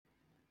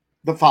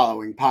The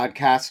following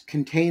podcast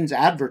contains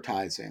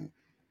advertising.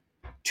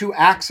 To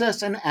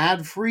access an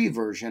ad-free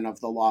version of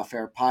the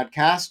Lawfare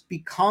podcast,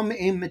 become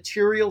a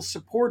material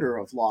supporter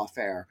of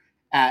Lawfare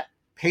at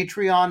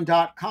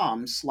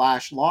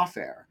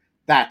patreon.com/lawfare.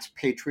 That's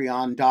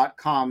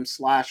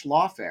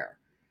patreon.com/lawfare.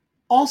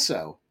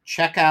 Also,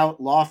 check out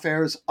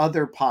Lawfare's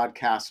other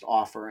podcast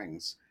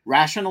offerings: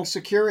 Rational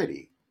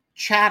Security,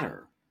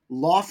 Chatter,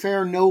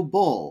 Lawfare No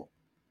Bull,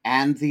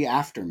 and The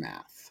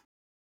Aftermath.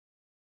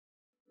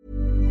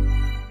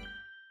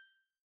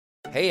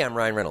 Hey, I'm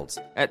Ryan Reynolds.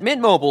 At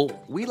Mint Mobile,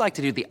 we like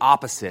to do the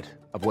opposite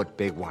of what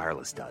Big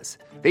Wireless does.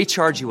 They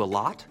charge you a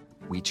lot,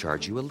 we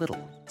charge you a little.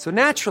 So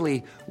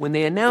naturally, when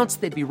they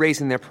announced they'd be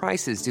raising their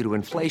prices due to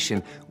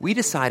inflation, we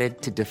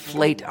decided to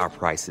deflate our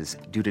prices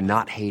due to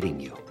not hating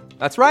you.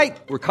 That's right.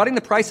 We're cutting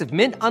the price of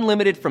Mint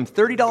Unlimited from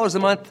 $30 a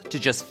month to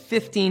just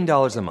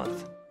 $15 a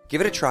month. Give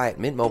it a try at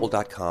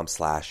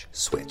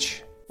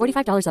mintmobile.com/switch.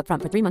 $45 up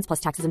front for 3 months plus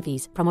taxes and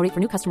fees. Promo rate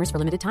for new customers for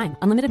limited time.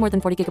 Unlimited more than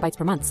 40 gigabytes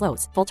per month.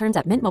 Slows full terms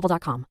at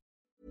mintmobile.com.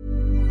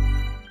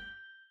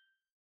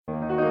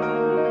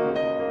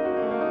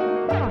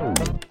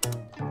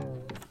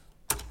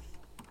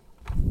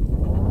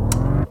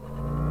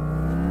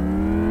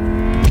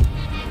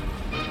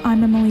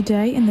 I'm Emily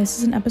Day, and this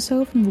is an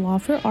episode from the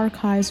Lawfare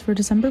Archives for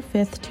December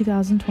 5th,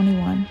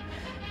 2021.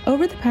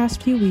 Over the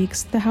past few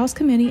weeks, the House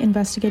committee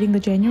investigating the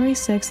January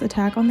 6th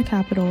attack on the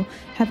Capitol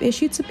have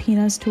issued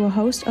subpoenas to a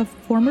host of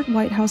former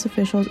White House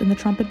officials in the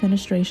Trump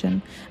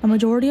administration, a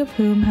majority of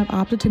whom have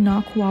opted to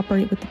not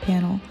cooperate with the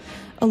panel.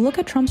 A look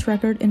at Trump's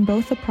record in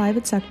both the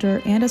private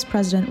sector and as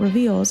president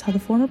reveals how the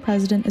former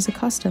president is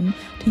accustomed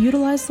to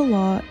utilize the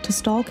law to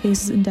stall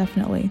cases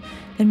indefinitely,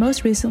 and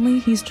most recently,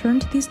 he's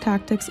turned to these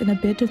tactics in a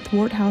bid to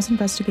thwart House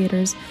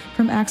investigators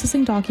from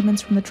accessing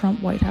documents from the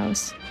Trump White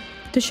House.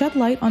 To shed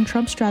light on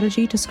Trump's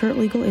strategy to skirt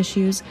legal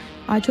issues,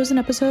 I chose an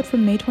episode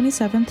from May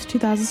 27,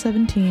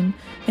 2017,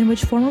 in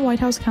which former White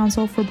House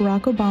counsel for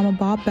Barack Obama,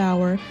 Bob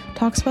Bauer,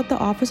 talks about the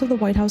Office of the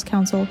White House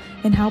Counsel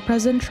and how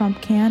President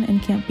Trump can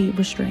and can't be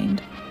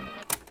restrained.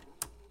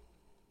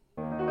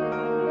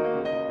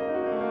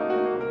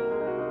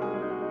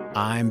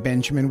 I'm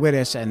Benjamin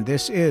Wittes, and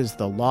this is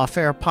the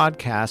Lawfare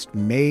Podcast,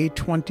 May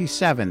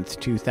 27th,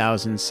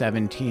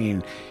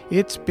 2017.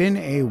 It's been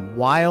a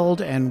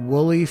wild and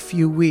woolly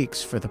few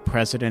weeks for the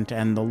president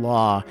and the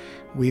law.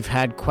 We've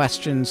had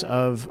questions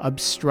of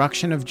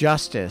obstruction of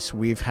justice.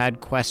 We've had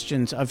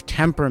questions of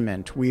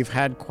temperament. We've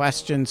had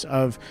questions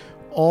of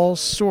all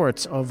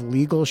sorts of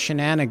legal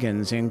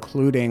shenanigans,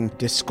 including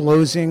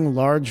disclosing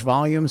large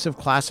volumes of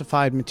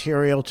classified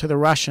material to the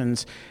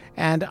Russians.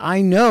 And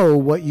I know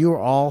what you're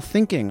all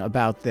thinking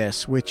about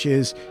this, which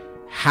is,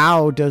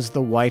 how does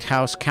the White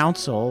House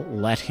counsel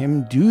let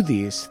him do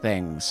these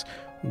things?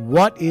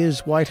 What is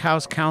White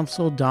House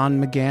counsel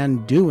Don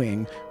McGahn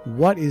doing?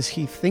 What is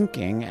he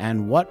thinking?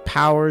 And what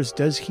powers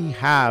does he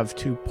have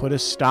to put a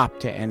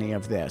stop to any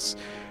of this?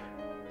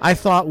 I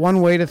thought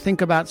one way to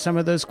think about some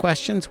of those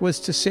questions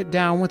was to sit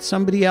down with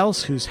somebody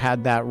else who's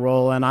had that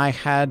role, and I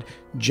had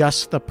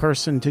just the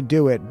person to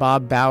do it.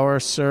 Bob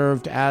Bauer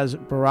served as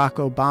Barack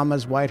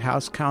Obama's White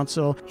House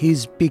counsel.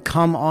 He's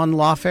become on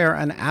Lawfare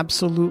an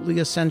absolutely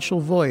essential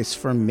voice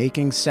for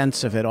making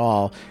sense of it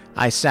all.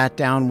 I sat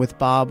down with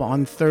Bob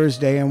on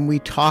Thursday and we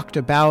talked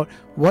about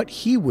what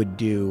he would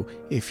do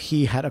if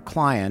he had a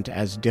client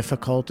as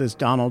difficult as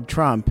Donald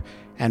Trump,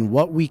 and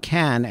what we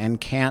can and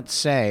can't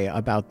say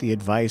about the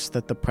advice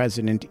that the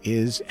president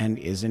is and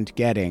isn't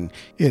getting.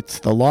 It's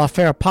the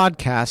Lawfare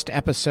Podcast,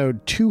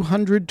 episode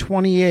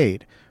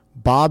 228,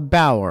 Bob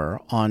Bauer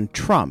on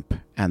Trump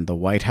and the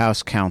White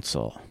House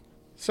Counsel.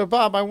 So,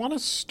 Bob, I want to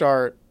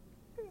start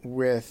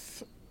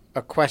with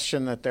a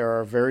question that there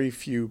are very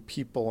few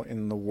people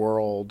in the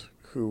world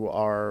who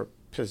are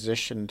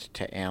positioned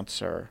to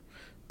answer,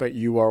 but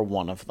you are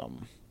one of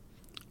them.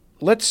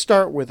 Let's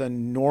start with a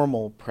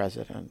normal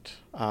president.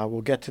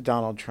 We'll get to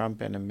Donald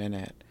Trump in a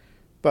minute.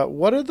 But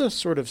what are the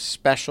sort of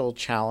special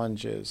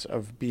challenges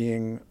of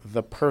being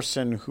the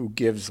person who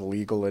gives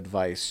legal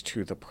advice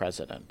to the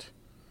president?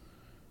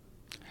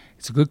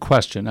 It's a good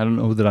question. I don't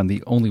know that I'm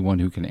the only one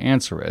who can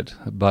answer it,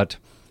 but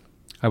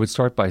I would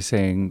start by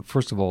saying,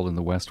 first of all, in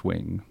the West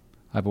Wing,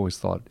 I've always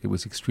thought it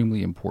was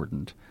extremely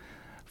important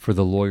for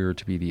the lawyer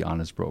to be the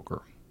honest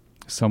broker,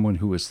 someone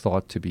who is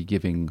thought to be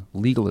giving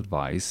legal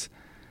advice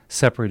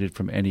separated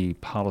from any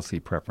policy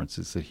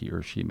preferences that he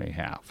or she may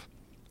have.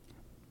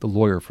 The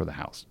lawyer for the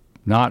House,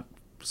 not,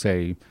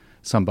 say,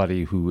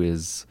 somebody who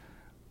is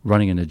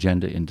running an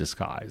agenda in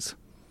disguise.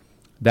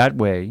 That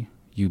way,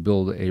 you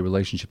build a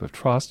relationship of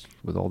trust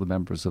with all the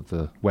members of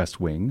the West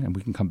Wing, and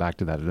we can come back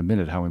to that in a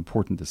minute, how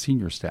important the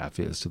senior staff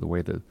is to the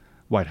way the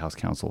White House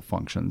counsel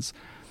functions,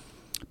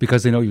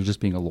 because they know you're just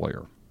being a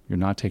lawyer. You're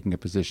not taking a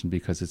position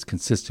because it's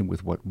consistent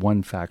with what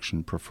one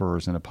faction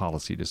prefers in a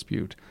policy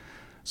dispute.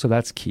 So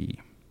that's key.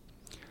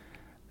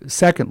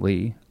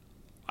 Secondly,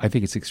 I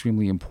think it's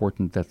extremely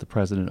important that the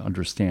president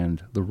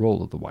understand the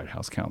role of the White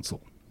House counsel.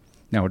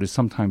 Now, it is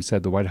sometimes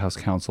said the White House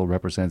counsel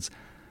represents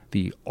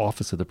the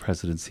office of the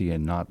presidency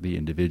and not the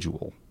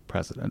individual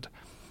president.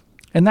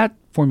 And that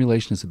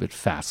formulation is a bit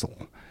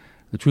facile.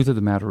 The truth of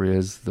the matter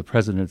is the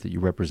president that you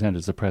represent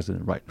is the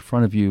president right in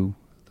front of you,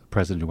 the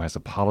president who has a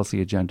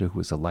policy agenda, who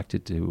is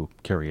elected to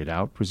carry it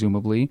out,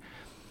 presumably.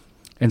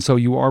 And so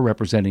you are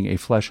representing a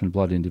flesh and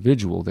blood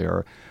individual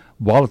there,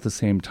 while at the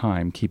same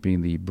time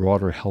keeping the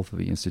broader health of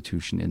the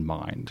institution in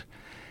mind.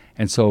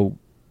 And so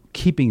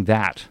keeping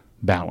that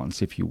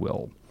balance, if you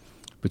will,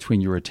 between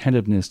your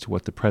attentiveness to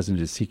what the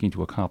president is seeking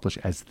to accomplish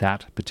as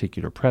that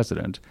particular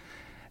president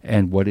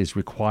and what is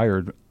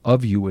required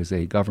of you as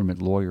a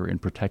government lawyer in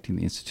protecting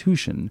the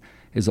institution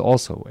is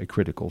also a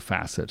critical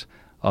facet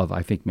of,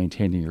 I think,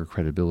 maintaining your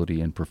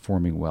credibility and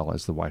performing well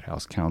as the White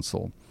House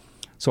counsel.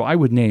 So I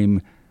would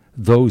name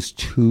those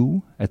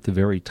two at the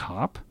very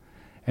top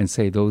and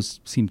say those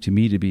seem to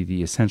me to be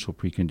the essential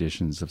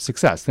preconditions of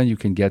success. Then you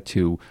can get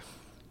to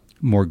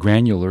more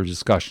granular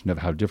discussion of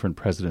how different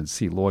presidents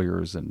see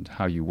lawyers and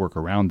how you work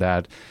around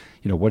that.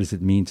 What does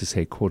it mean to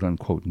say, quote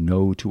unquote,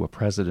 no to a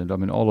president? I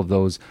mean, all of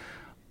those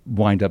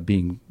wind up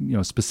being,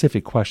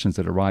 specific questions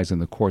that arise in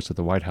the course of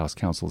the White House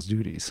counsel's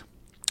duties.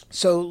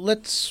 So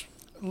let's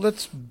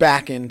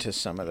back into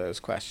some of those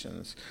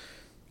questions.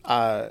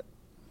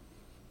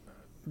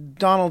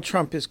 Donald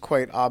Trump is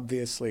quite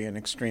obviously an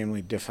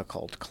extremely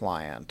difficult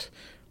client.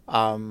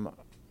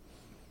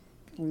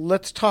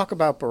 Let's talk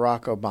about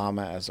Barack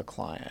Obama as a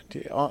client.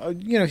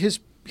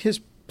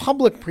 His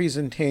public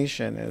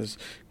presentation is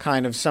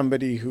kind of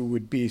somebody who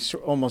would be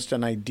almost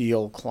an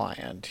ideal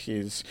client.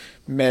 He's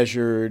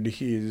measured.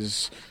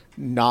 He's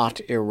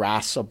not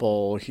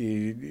irascible.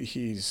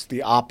 He's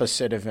the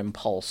opposite of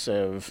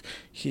impulsive.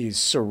 He's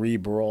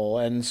cerebral.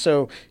 And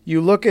so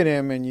you look at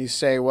him and you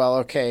say, well,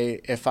 okay,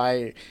 if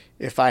I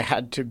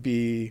had to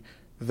be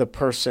the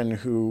person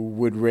who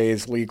would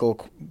raise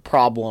legal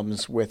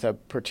problems with a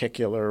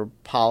particular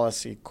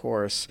policy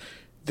course,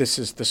 this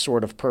is the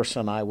sort of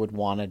person I would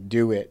want to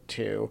do it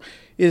to.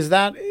 Is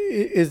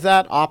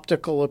that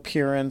optical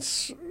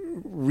appearance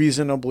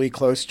reasonably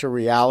close to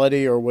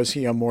reality, or was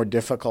he a more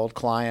difficult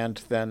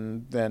client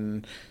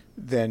than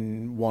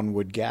one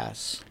would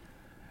guess?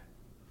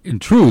 In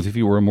truth, if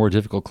he were a more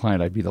difficult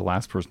client, I'd be the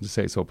last person to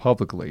say so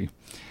publicly.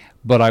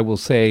 But I will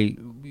say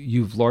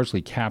you've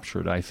largely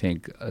captured, I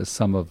think,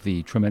 some of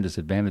the tremendous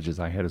advantages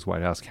I had as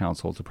White House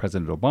counsel to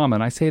President Obama.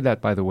 And I say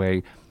that, by the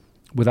way,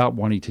 without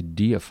wanting to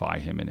deify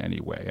him in any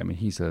way. I mean,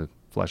 he's a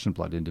flesh and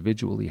blood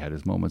individual. He had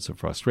his moments of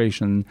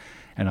frustration,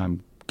 and I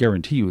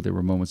guarantee you there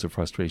were moments of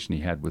frustration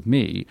he had with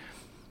me.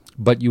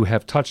 But you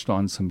have touched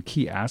on some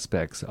key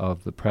aspects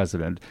of the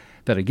president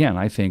that, again,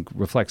 I think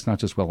reflects not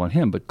just well on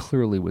him, but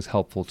clearly was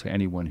helpful to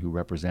anyone who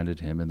represented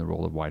him in the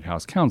role of White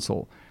House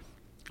counsel.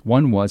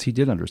 One was he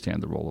did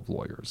understand the role of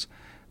lawyers.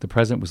 The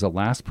president was the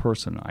last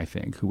person, I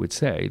think, who would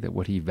say that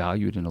what he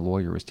valued in a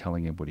lawyer is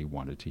telling him what he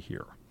wanted to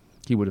hear.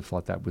 He would have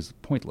thought that was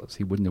pointless.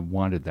 He wouldn't have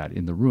wanted that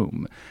in the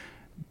room.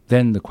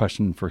 Then the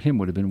question for him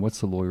would have been, what's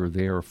the lawyer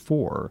there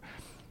for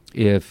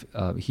if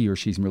he or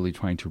she's merely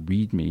trying to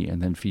read me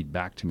and then feed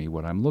back to me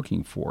what I'm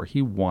looking for?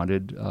 He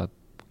wanted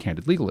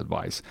candid legal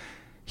advice.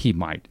 He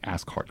might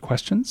ask hard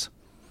questions.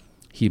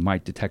 He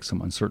might detect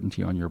some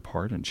uncertainty on your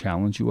part and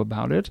challenge you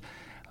about it.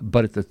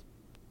 But at the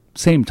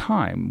same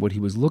time, what he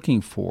was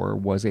looking for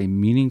was a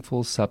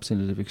meaningful,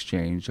 substantive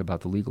exchange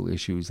about the legal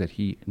issues that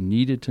he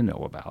needed to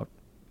know about.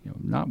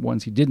 Not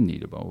ones he didn't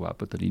need to know about,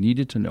 but that he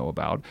needed to know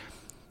about.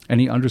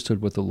 And he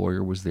understood what the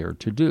lawyer was there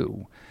to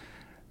do.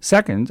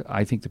 Second,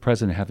 I think the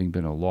president, having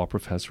been a law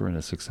professor and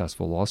a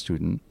successful law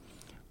student,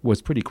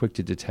 was pretty quick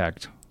to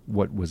detect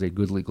what was a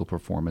good legal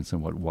performance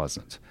and what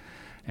wasn't.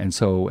 And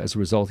so as a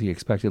result, he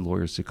expected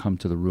lawyers to come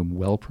to the room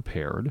well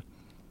prepared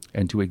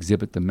and to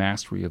exhibit the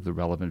mastery of the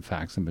relevant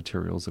facts and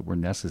materials that were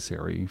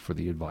necessary for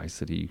the advice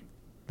that he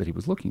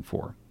was looking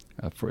for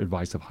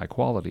advice of high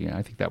quality. And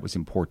I think that was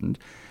important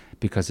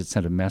because it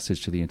sent a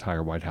message to the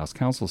entire White House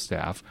counsel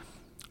staff,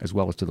 as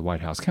well as to the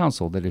White House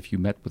counsel, that if you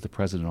met with the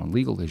president on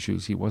legal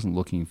issues, he wasn't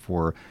looking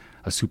for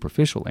a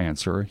superficial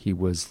answer. He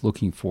was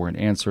looking for an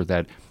answer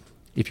that,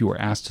 if you were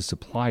asked to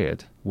supply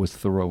it, was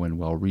thorough and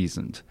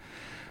well-reasoned.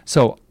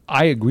 So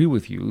I agree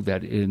with you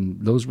that in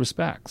those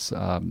respects,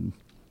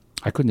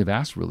 I couldn't have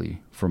asked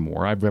really for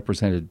more. I've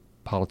represented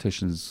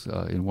politicians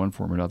in one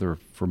form or another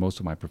for most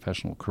of my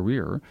professional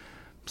career,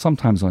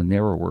 sometimes on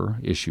narrower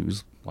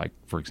issues, like,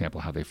 for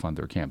example, how they fund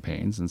their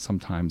campaigns, and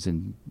sometimes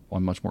on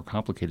much more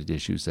complicated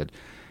issues that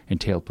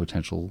entail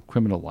potential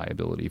criminal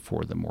liability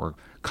for them, or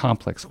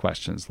complex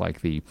questions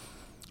like the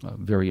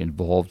very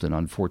involved and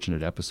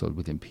unfortunate episode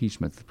with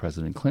impeachment that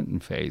President Clinton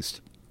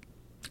faced.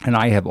 And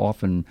I have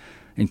often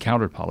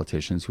encountered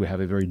politicians who have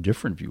a very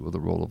different view of the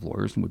role of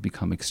lawyers and would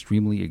become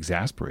extremely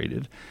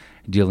exasperated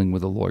dealing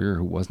with a lawyer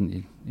who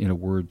wasn't, in a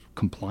word,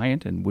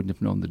 compliant and wouldn't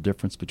have known the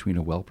difference between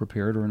a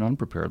well-prepared or an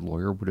unprepared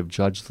lawyer, would have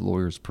judged the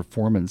lawyer's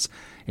performance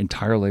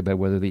entirely by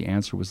whether the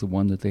answer was the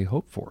one that they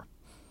hoped for.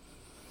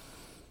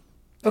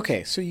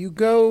 Okay, so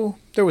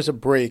there was a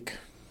break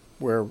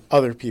where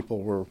other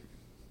people were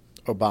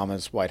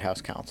Obama's White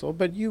House counsel,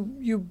 but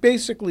you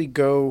basically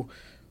go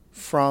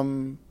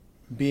from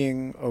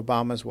being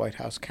Obama's White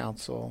House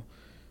counsel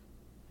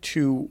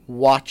to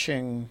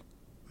watching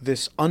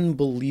this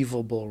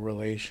unbelievable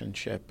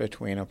relationship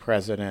between a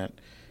president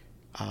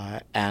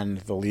and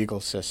the legal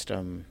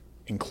system,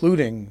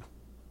 including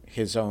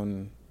his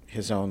own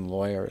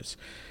lawyers.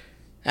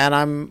 And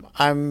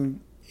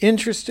I'm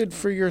interested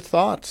for your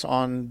thoughts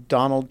on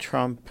Donald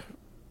Trump,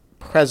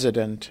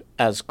 president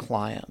as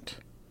client.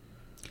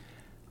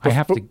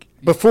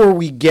 Before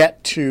we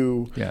get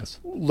to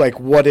like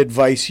what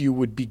advice you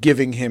would be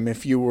giving him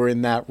if you were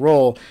in that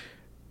role,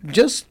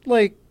 just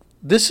like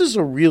this is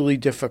a really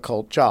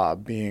difficult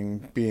job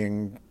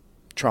being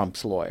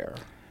Trump's lawyer.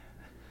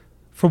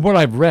 From what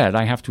I've read,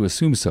 I have to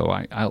assume so.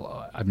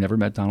 I've never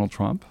met Donald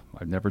Trump.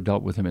 I've never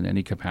dealt with him in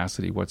any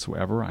capacity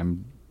whatsoever.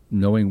 I'm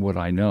knowing what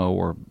I know,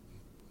 or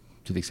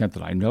to the extent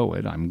that I know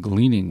it, I'm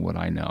gleaning what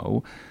I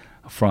know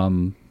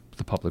from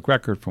the public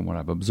record, from what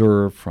I've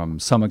observed, from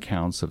some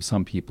accounts of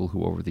some people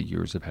who over the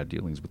years have had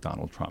dealings with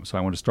Donald Trump. So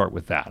I want to start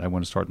with that. I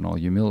want to start in all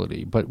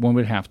humility. But one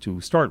would have to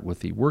start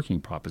with the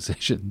working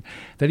proposition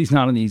that he's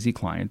not an easy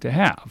client to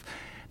have,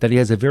 that he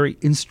has a very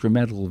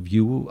instrumental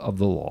view of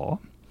the law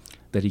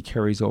that he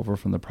carries over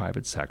from the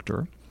private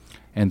sector,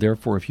 and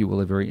therefore, if you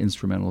will, a very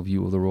instrumental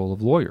view of the role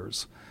of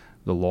lawyers.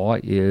 The law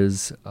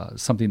is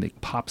something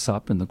that pops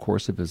up in the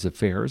course of his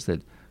affairs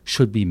that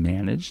should be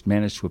managed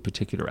to a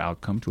particular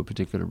outcome, to a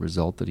particular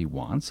result that he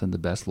wants, and the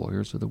best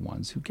lawyers are the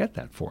ones who get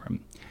that for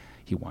him.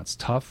 He wants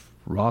tough,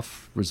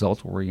 rough,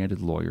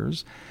 result-oriented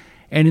lawyers.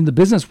 And in the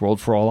business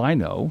world, for all I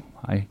know,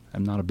 I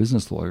am not a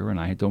business lawyer and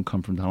I don't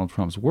come from Donald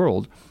Trump's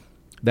world,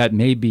 that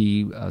may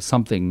be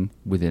something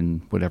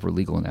within whatever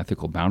legal and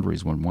ethical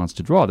boundaries one wants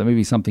to draw. That may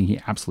be something he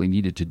absolutely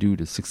needed to do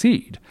to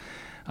succeed.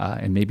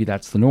 And maybe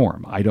that's the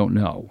norm. I don't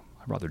know.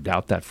 I rather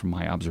doubt that from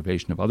my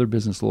observation of other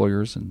business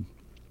lawyers and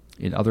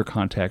in other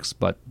contexts,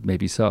 but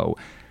maybe so.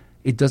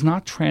 It does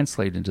not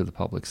translate into the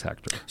public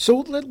sector. So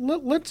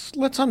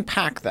let's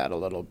unpack that a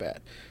little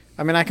bit.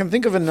 I mean, I can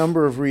think of a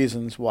number of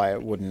reasons why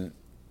it wouldn't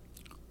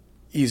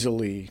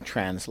easily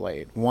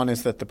translate. One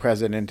is that the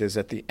president is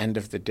at the end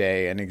of the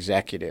day an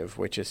executive,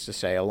 which is to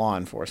say a law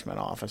enforcement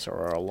officer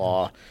or a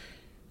law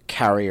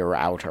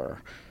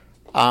carrier-outer.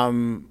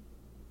 But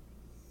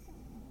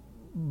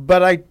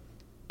I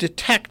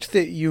detect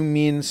that you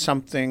mean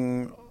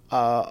something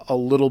a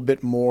little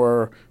bit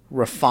more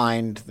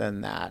refined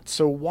than that.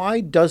 So why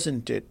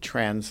doesn't it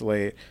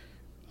translate?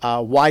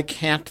 Why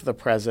can't the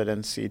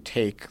presidency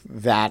take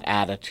that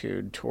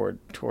attitude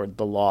toward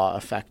the law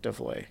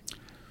effectively?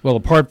 Well,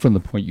 apart from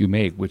the point you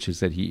make, which is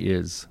that he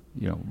is,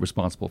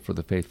 responsible for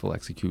the faithful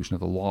execution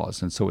of the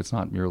laws, and so it's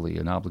not merely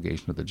an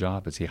obligation of the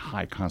job; it's a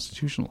high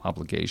constitutional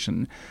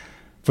obligation.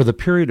 For the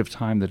period of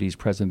time that he's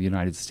president of the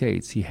United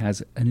States, he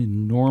has an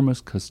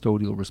enormous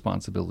custodial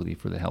responsibility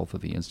for the health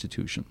of the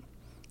institution.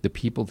 The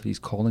people that he's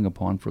calling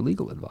upon for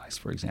legal advice,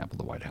 for example,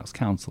 the White House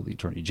counsel, the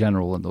Attorney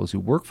General, and those who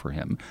work for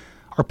him,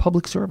 are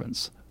public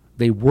servants.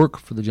 They work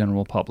for the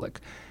general public.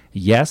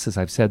 Yes, as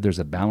I've said, there's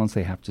a balance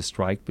they have to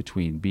strike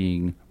between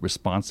being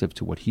responsive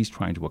to what he's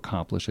trying to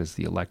accomplish as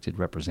the elected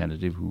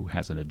representative who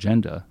has an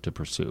agenda to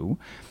pursue,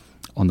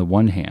 on the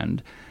one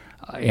hand,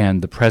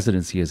 and the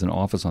presidency as an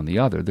office on the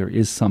other. There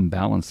is some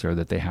balance there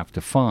that they have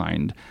to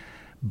find.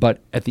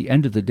 But at the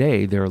end of the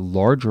day, their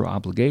larger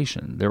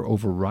obligation, their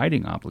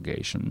overriding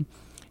obligation,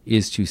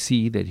 is to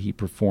see that he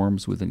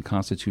performs within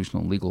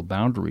constitutional and legal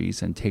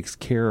boundaries and takes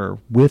care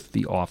with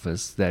the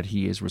office that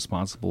he is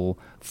responsible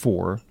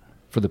for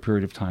the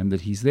period of time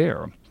that he's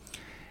there.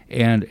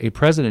 And a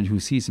president who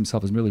sees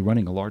himself as merely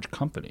running a large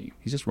company,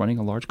 he's just running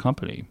a large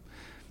company.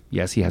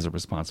 Yes, he has a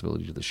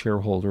responsibility to the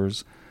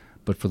shareholders,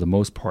 but for the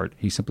most part,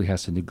 he simply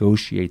has to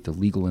negotiate the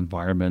legal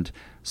environment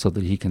so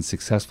that he can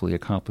successfully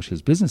accomplish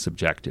his business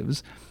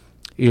objectives,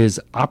 is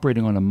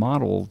operating on a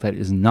model that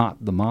is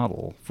not the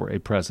model for a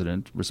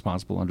president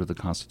responsible under the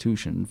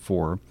Constitution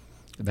for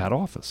that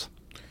office.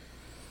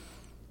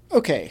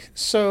 Okay,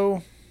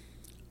 so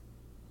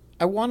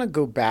I want to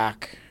go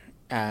back,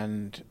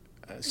 and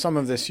some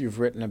of this you've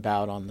written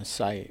about on the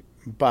site,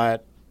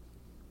 but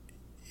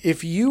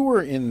if you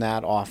were in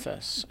that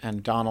office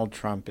and Donald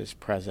Trump is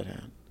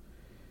president,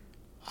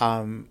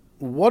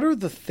 what are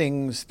the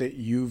things that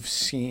you've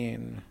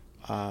seen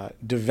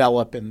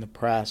develop in the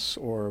press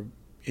or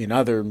in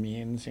other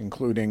means,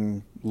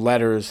 including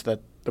letters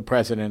that the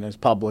president has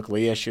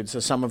publicly issued? So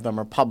some of them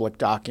are public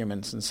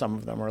documents and some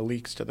of them are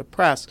leaks to the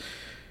press,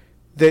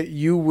 that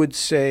you would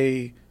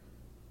say,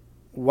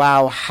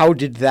 wow, how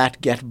did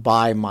that get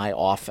by my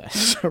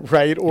office,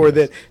 right? Or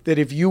yes. that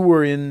if you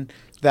were in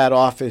that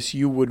office,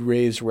 you would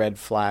raise red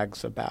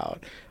flags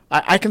about.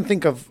 I can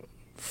think of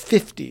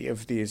 50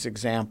 of these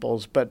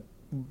examples, but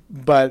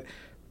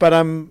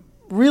I'm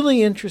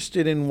really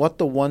interested in what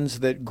the ones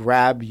that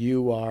grab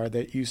you are,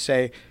 that you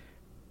say,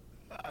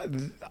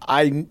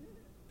 I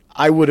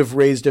would have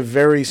raised a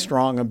very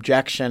strong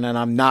objection, and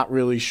I'm not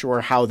really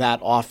sure how that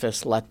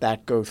office let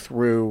that go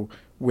through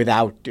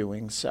without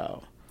doing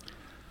so.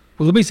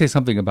 Well, let me say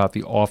something about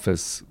the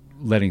office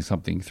letting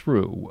something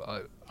through.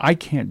 I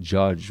can't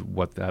judge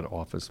what that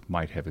office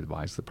might have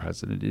advised the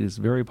president. It is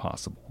very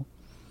possible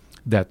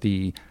that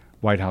the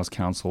White House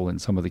counsel in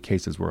some of the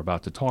cases we're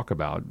about to talk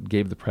about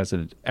gave the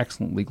president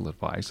excellent legal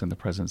advice, and the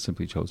president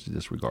simply chose to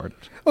disregard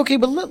it. Okay,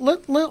 but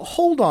let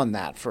hold on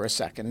that for a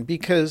second,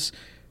 because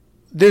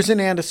there's an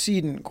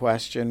antecedent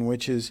question,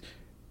 which is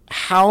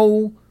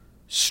how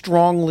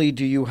strongly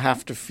do you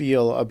have to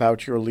feel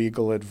about your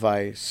legal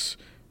advice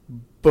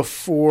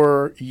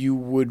before you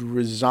would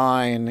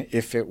resign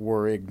if it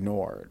were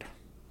ignored?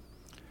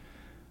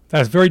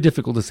 That's very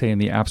difficult to say in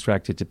the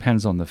abstract. It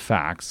depends on the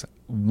facts.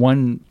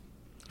 One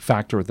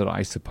factor that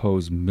I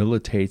suppose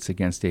militates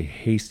against a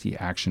hasty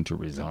action to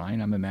resign,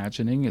 I'm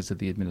imagining, is that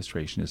the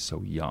administration is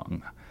so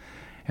young.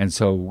 And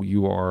so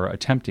you are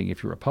attempting,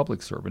 if you're a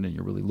public servant and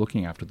you're really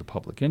looking after the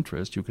public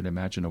interest, you can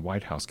imagine a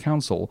White House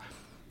counsel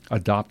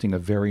adopting a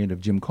variant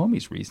of Jim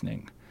Comey's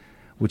reasoning,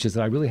 which is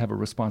that I really have a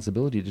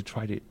responsibility to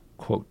try to,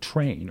 quote,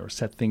 train or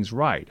set things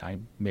right. I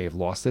may have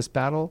lost this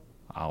battle.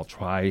 I'll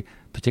try,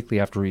 particularly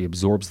after he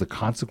absorbs the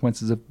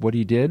consequences of what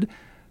he did,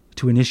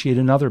 to initiate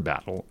another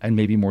battle, and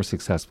maybe more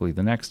successfully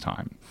the next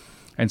time.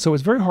 And so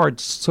it's very hard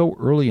so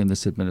early in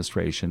this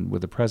administration,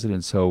 with the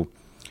president so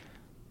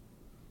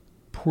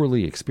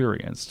poorly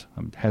experienced,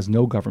 has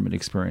no government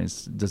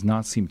experience, does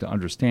not seem to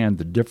understand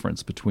the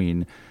difference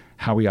between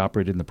how he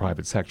operated in the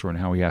private sector and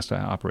how he has to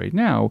operate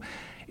now.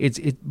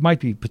 It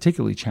might be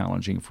particularly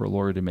challenging for a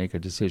lawyer to make a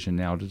decision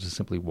now to just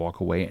simply walk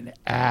away and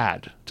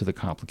add to the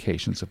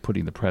complications of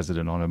putting the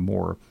president on a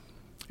more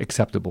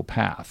acceptable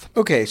path.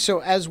 Okay,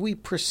 so as we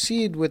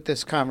proceed with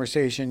this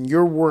conversation,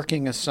 your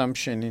working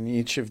assumption in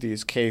each of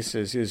these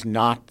cases is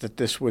not that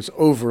this was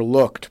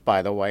overlooked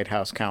by the White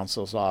House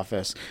counsel's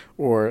office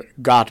or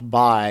got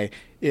by.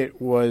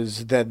 It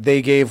was that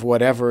they gave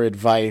whatever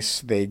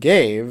advice they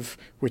gave,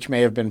 which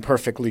may have been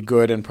perfectly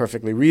good and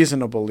perfectly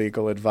reasonable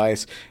legal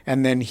advice,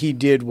 and then he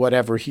did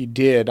whatever he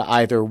did,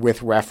 either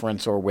with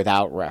reference or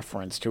without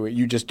reference to it.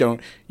 You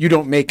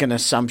don't make an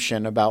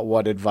assumption about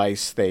what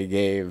advice they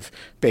gave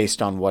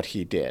based on what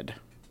he did.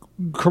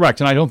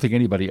 Correct, and I don't think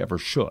anybody ever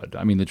should.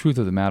 I mean, the truth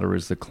of the matter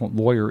is the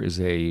lawyer is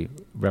a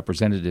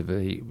representative,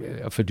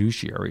 a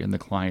fiduciary, and the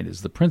client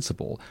is the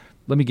principal.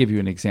 Let me give you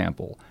an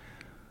example.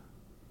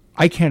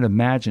 I can't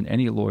imagine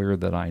any lawyer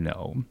that I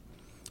know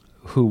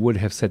who would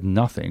have said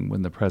nothing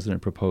when the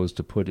president proposed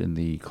to put in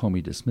the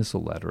Comey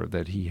dismissal letter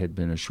that he had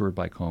been assured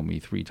by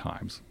Comey 3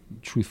 times,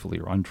 truthfully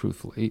or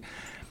untruthfully.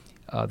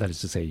 That is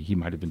to say, he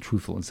might have been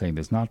truthful in saying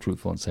this, not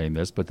truthful in saying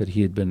this, but that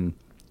he had been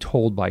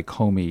told by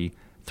Comey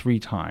 3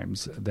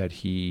 times that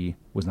he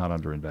was not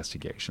under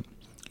investigation.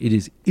 It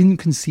is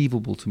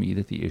inconceivable to me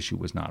that the issue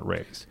was not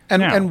raised.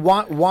 And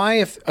why,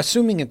 if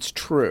assuming it's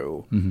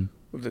true,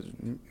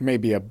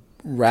 maybe a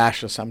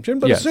rash assumption,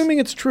 but yes, assuming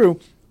it's true,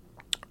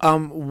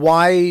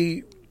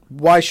 why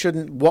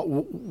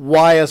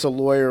as a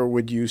lawyer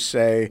would you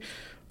say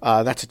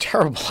that's a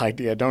terrible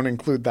idea? Don't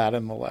include that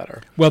in the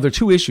letter. Well, there are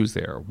 2 issues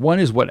there. One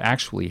is what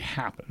actually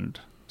happened.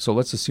 So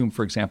let's assume,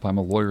 for example, I'm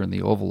a lawyer in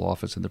the Oval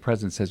Office and the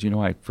president says,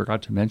 I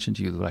forgot to mention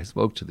to you that I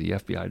spoke to the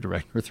FBI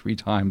director 3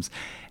 times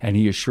and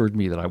he assured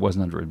me that I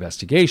wasn't under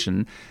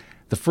investigation.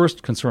 The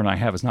first concern I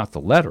have is not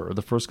the letter.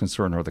 The first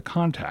concern are the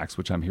contacts,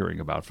 which I'm hearing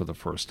about for the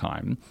first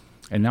time.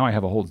 And now I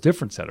have a whole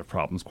different set of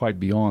problems quite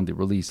beyond the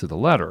release of the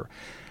letter.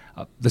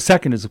 The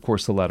second is, of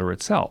course, the letter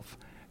itself.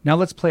 Now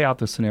let's play out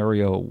the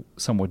scenario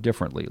somewhat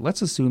differently.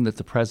 Let's assume that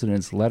the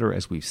president's letter,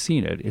 as we've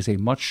seen it, is a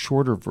much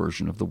shorter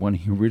version of the one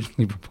he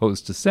originally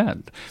proposed to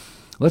send.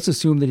 Let's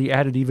assume that he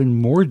added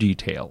even more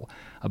detail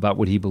about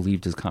what he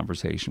believed his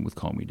conversation with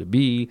Comey to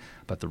be,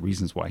 about the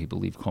reasons why he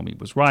believed Comey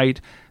was right.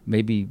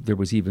 Maybe there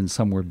was even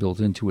somewhere built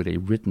into it a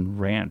written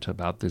rant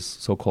about this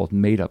so-called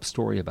made-up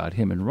story about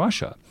him in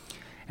Russia.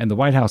 And the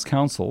White House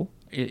counsel,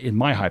 in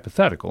my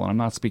hypothetical, and I'm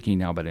not speaking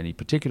now about any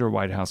particular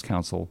White House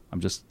counsel, I'm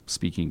just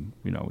speaking,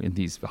 in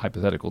these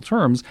hypothetical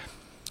terms,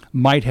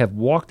 might have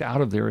walked out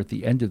of there at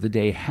the end of the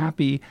day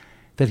happy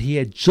that he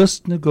had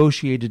just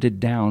negotiated it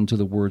down to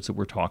the words that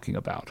we're talking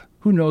about.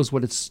 Who knows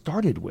what it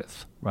started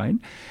with, right?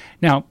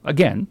 Now,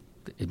 again,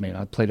 it may not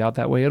have played out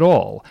that way at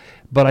all,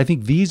 but I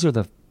think these are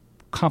the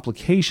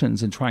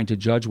complications in trying to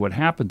judge what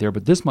happened there.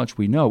 But this much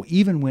we know,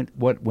 even when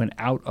what went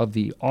out of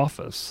the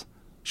office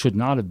should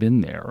not have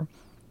been there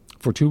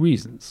for 2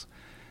 reasons.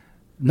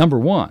 Number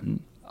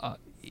one,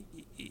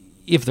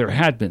 if there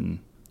had been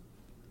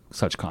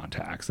such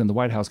contacts, then the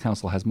White House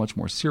counsel has much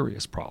more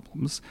serious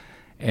problems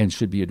and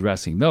should be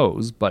addressing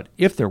those. But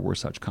if there were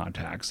such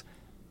contacts,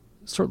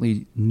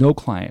 certainly no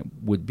client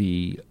would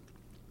be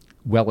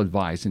well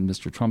advised in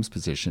Mr. Trump's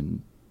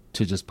position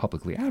to just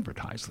publicly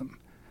advertise them.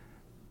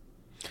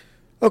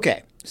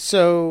 Okay,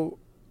 so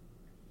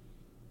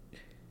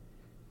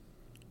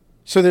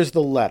there's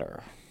the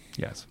letter.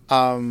 Yes.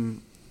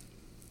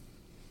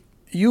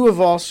 You have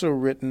also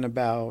written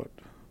about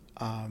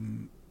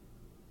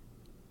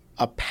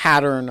a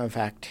pattern of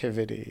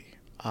activity,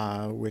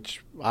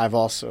 which I've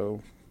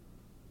also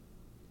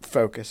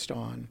focused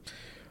on,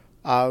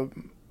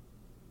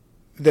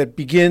 that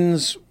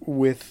begins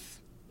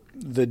with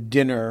the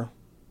dinner,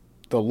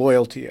 the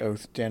loyalty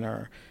oath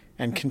dinner,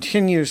 and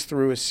continues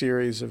through a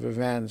series of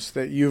events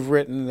that you've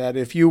written that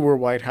if you were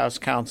White House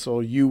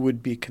counsel, you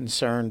would be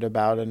concerned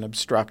about an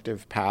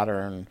obstructive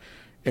pattern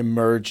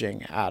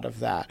emerging out of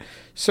that.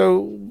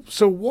 So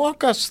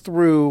walk us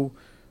through,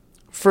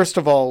 first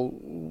of all,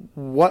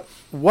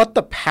 what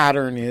the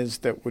pattern is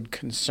that would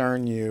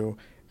concern you,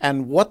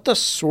 and what the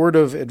sort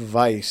of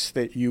advice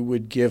that you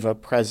would give a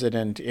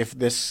president if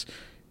this,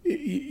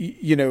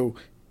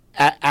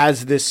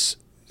 as this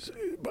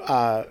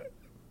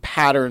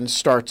pattern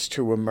starts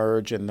to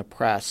emerge in the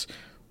press.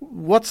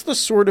 What's the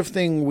sort of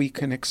thing we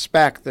can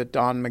expect that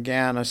Don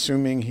McGahn,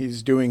 assuming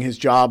he's doing his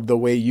job the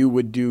way you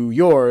would do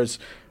yours,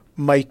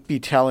 might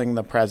be telling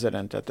the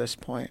president at this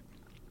point?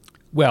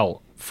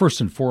 Well, first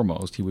and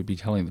foremost, he would be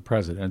telling the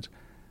president,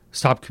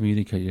 stop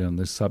communicating on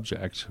this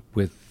subject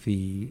with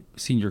the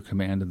senior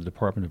command in the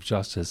Department of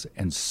Justice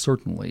and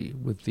certainly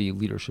with the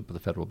leadership of the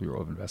Federal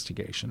Bureau of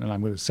Investigation. And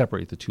I'm going to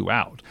separate the two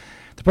out.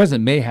 The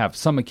president may have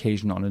some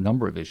occasion on a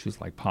number of issues,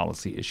 like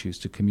policy issues,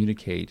 to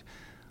communicate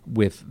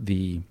with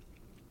the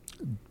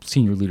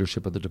senior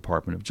leadership of the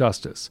Department of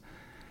Justice.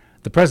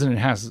 The president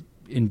has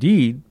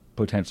indeed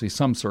potentially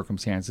some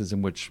circumstances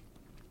in which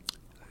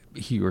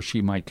he or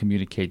she might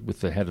communicate with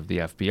the head of the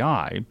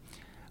FBI,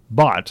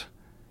 but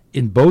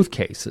in both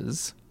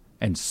cases,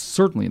 and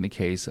certainly in the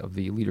case of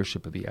the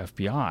leadership of the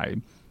FBI,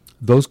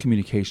 those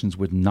communications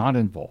would not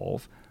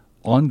involve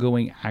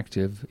ongoing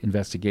active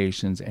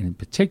investigations, and in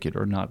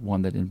particular, not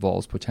one that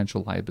involves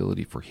potential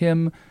liability for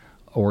him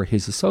or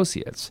his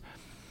associates.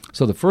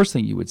 So the first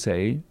thing you would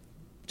say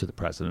to the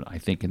president, I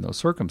think, in those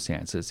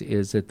circumstances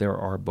is that there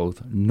are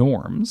both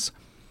norms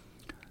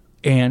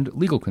and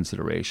legal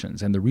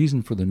considerations. And the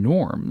reason for the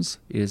norms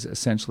is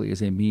essentially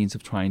as a means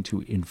of trying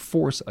to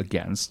enforce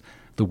against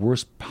the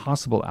worst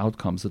possible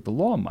outcomes that the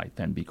law might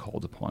then be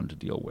called upon to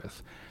deal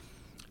with.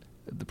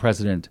 The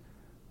president,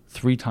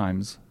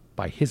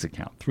 by his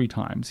account, 3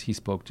 times he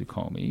spoke to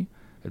Comey.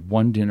 At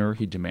one dinner,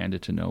 he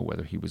demanded to know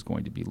whether he was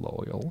going to be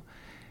loyal.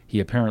 He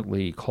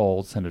apparently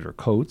called Senator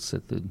Coates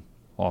at the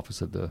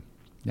office of the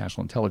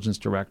National Intelligence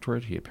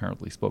Directorate. He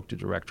apparently spoke to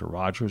Director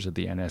Rogers at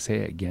the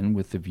NSA, again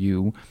with the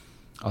view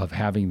of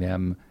having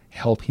them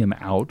help him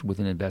out with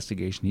an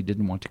investigation he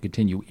didn't want to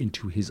continue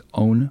into his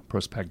own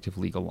prospective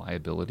legal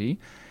liability.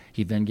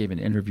 He then gave an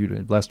interview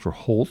to Lester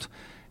Holt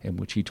in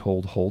which he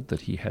told Holt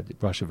that he had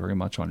Russia very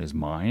much on his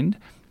mind.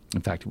 In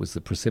fact, it was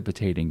the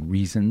precipitating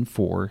reason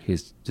for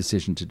his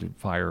decision to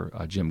fire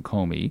Jim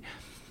Comey.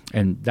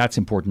 And that's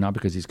important not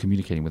because he's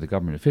communicating with a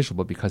government official,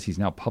 but because he's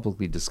now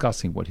publicly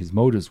discussing what his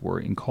motives were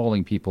in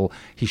calling people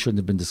he shouldn't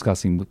have been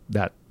discussing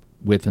that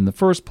with in the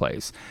first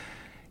place.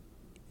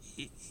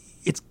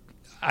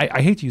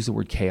 I hate to use the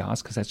word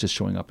chaos because that's just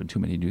showing up in too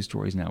many news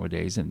stories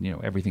nowadays, and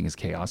everything is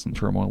chaos and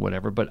turmoil,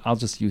 whatever. But I'll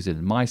just use it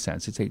in my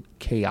sense. It's a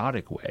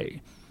chaotic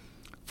way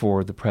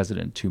for the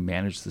president to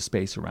manage the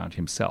space around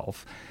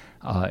himself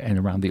and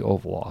around the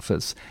Oval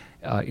Office.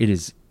 It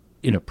is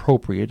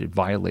inappropriate. It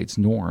violates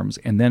norms,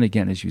 and then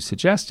again, as you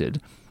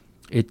suggested,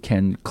 it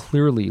can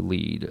clearly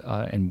lead,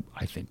 and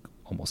I think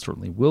almost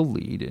certainly will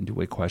lead,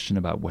 into a question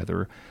about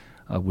whether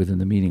within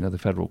the meaning of the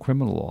federal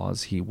criminal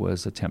laws, he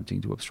was attempting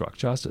to obstruct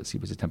justice. He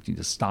was attempting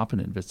to stop an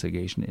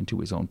investigation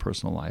into his own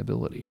personal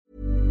liability.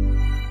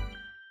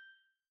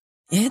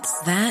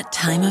 It's that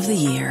time of the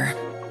year.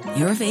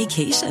 Your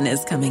vacation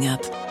is coming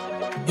up.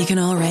 You can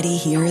already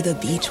hear the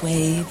beach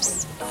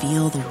waves,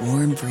 feel the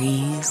warm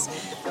breeze,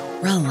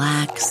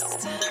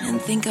 relax,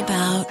 and think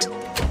about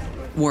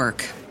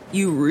work.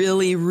 You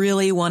really,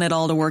 really want it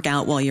all to work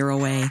out while you're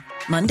away.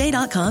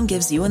 Monday.com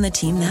gives you and the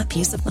team that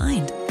peace of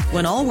mind.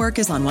 When all work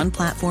is on one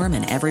platform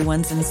and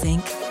everyone's in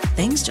sync,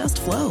 things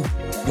just flow.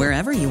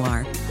 Wherever you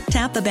are,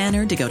 tap the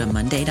banner to go to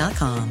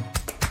Monday.com.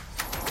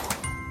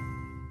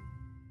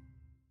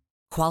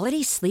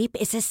 Quality sleep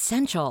is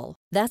essential.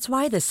 That's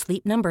why the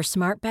Sleep Number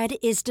Smart Bed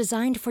is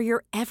designed for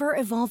your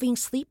ever-evolving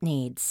sleep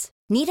needs.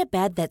 Need a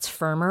bed that's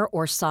firmer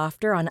or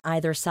softer on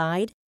either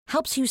side?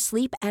 Helps you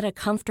sleep at a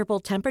comfortable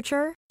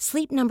temperature?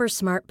 Sleep Number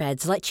Smart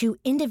Beds let you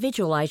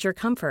individualize your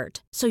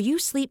comfort, so you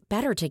sleep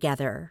better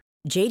together.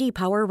 J.D.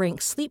 Power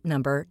ranks Sleep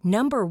Number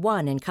number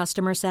 1 in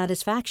customer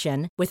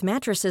satisfaction with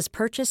mattresses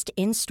purchased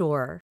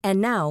in-store. And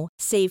now,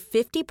 save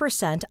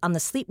 50% on the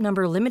Sleep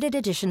Number Limited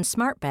Edition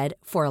Smart Bed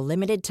for a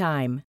limited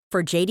time.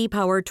 For J.D.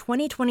 Power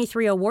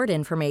 2023 award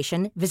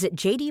information, visit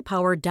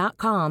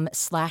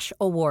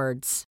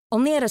jdpower.com/awards.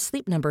 Only at a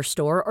Sleep Number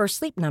store or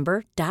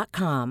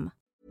sleepnumber.com.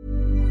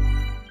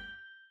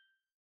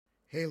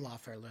 Hey,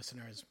 Lawfare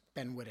listeners,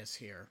 Ben Wittes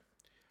here.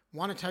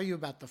 Want to tell you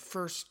about the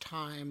first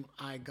time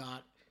I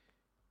got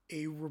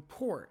a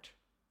report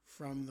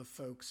from the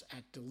folks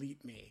at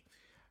Delete Me.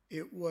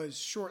 It was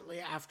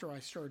shortly after I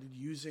started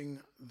using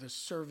the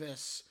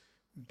service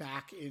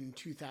back in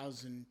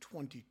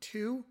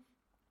 2022,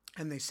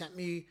 and they sent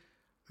me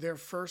their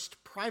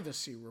first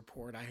privacy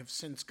report. I have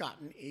since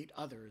gotten 8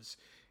 others,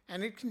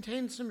 and it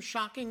contained some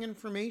shocking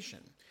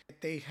information.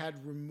 They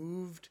had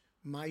removed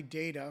my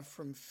data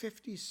from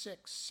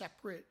 56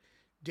 separate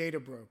data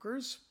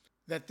brokers.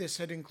 that this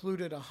had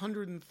included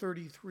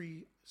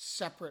 133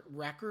 separate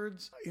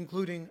records,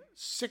 including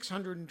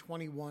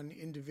 621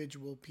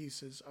 individual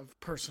pieces of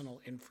personal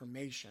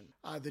information.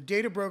 The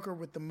data broker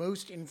with the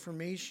most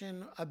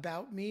information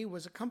about me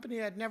was a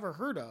company I'd never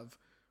heard of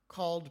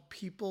called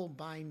People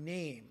by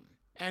Name.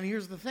 And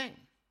here's the thing.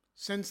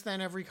 Since then,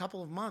 every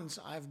couple of months,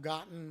 I've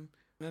gotten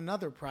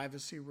another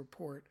privacy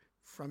report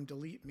from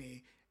Delete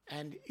Me,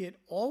 and it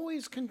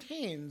always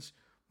contains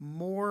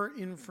more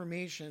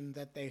information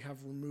that they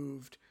have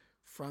removed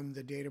from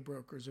the data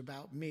brokers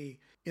about me.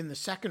 In the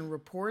second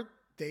report,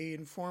 they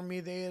informed me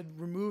they had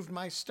removed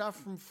my stuff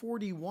from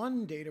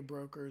 41 data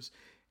brokers,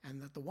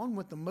 and that the one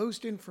with the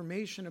most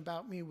information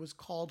about me was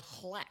called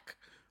HLEC.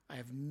 I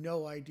have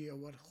no idea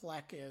what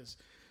HLEC is.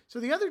 So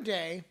the other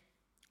day,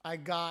 I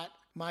got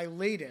my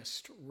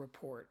latest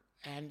report,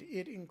 and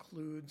it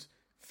includes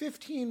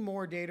 15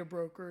 more data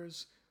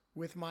brokers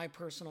with my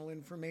personal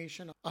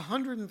information,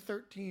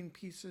 113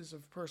 pieces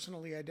of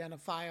personally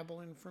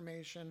identifiable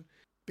information.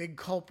 Big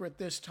culprit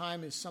this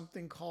time is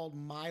something called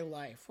My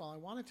Life. Well, I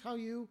want to tell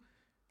you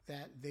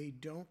that they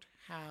don't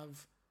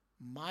have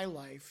My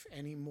Life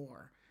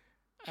anymore.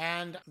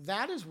 And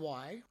that is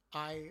why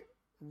I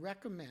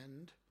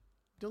recommend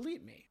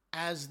Delete Me.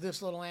 As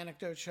this little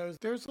anecdote shows,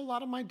 there's a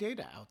lot of my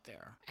data out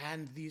there,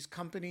 and these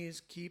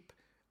companies keep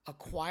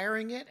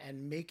acquiring it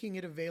and making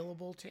it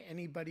available to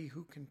anybody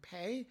who can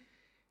pay.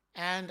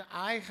 And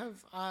I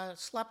have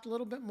slept a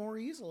little bit more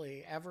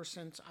easily ever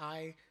since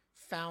I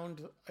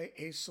found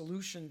a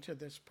solution to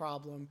this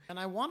problem. And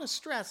I want to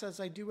stress, as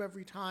I do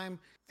every time,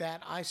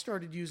 that I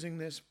started using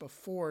this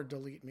before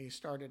Delete Me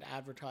started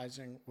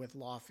advertising with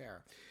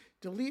Lawfare.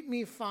 Delete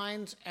Me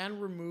finds and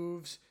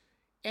removes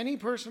any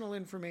personal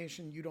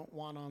information you don't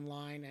want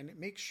online, and it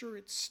makes sure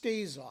it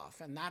stays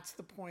off. And that's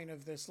the point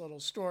of this little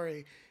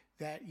story,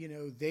 that, you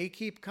know, they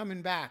keep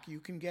coming back. You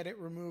can get it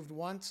removed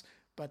once,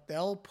 but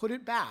they'll put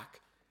it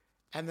back,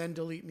 and then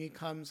Delete Me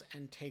comes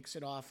and takes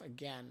it off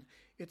again.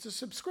 It's a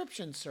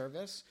subscription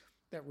service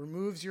that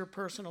removes your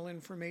personal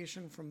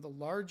information from the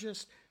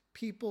largest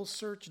people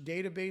search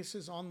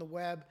databases on the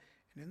web,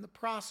 and in the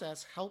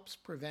process helps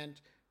prevent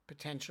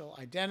potential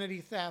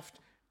identity theft,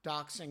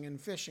 doxing, and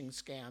phishing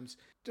scams.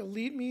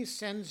 Delete Me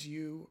sends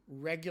you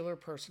regular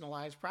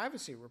personalized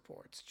privacy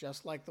reports,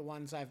 just like the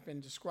ones I've been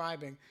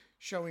describing,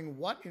 showing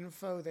what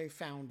info they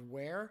found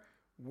where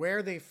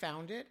they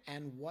found it,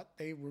 and what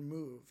they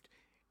removed.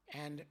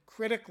 And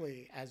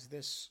critically, as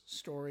this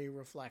story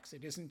reflects,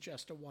 it isn't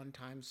just a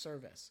one-time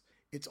service.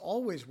 It's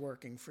always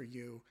working for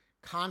you,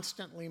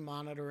 constantly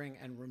monitoring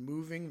and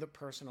removing the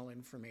personal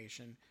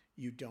information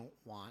you don't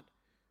want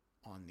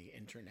on the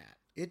internet.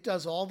 It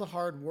does all the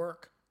hard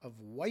work of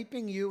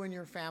wiping you and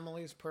your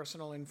family's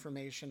personal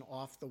information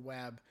off the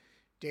web.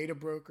 Data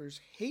brokers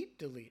hate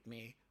Delete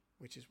Me,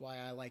 which is why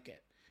I like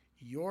it.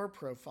 Your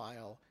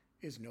profile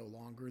is no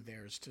longer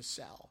theirs to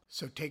sell.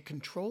 So take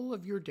control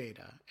of your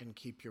data and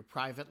keep your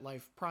private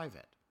life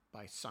private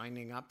by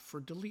signing up for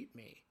Delete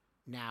Me,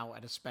 now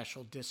at a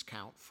special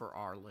discount for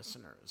our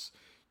listeners.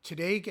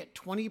 Today, get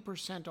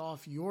 20%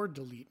 off your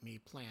Delete Me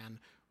plan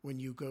when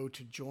you go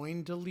to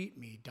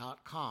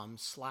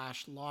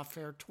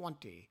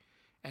joindeleteme.com/lawfare20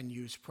 and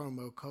use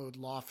promo code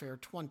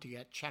lawfare20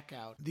 at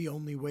checkout. The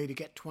only way to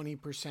get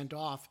 20%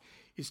 off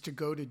is to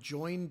go to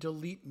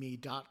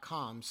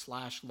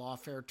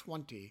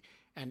joindeleteme.com/lawfare20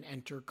 and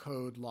enter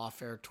code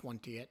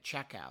lawfare20 at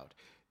checkout.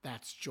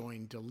 That's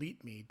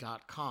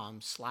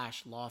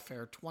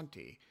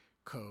joindeleteme.com/lawfare20,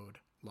 code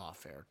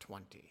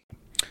lawfare20.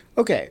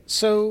 Okay,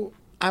 so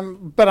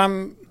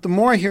the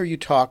more I hear you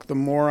talk, the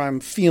more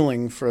I'm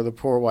feeling for the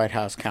poor White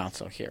House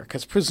counsel here,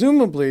 because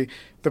presumably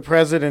the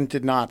president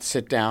did not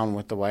sit down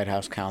with the White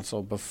House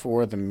counsel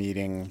before the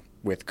meeting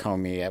with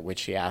Comey at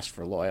which he asked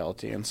for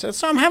loyalty and said,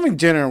 so I'm having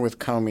dinner with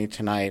Comey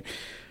tonight.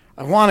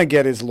 I want to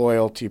get his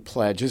loyalty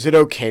pledge. Is it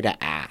okay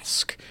to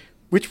ask?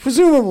 Which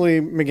presumably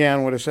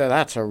McGahn would have said,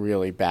 that's a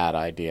really bad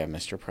idea,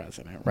 Mr.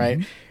 President, right?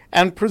 Mm-hmm.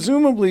 And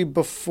presumably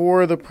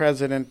before the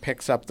president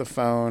picks up the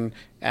phone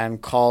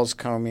and calls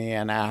Comey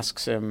and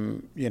asks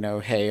him,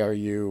 hey, are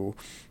you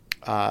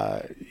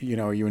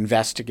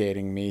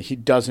investigating me? He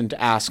doesn't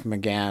ask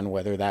McGahn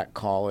whether that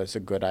call is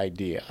a good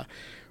idea,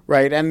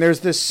 right? And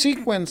there's this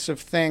sequence of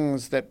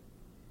things that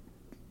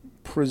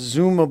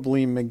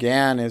presumably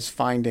McGahn is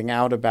finding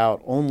out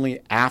about only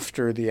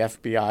after the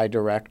FBI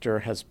director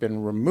has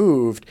been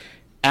removed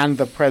and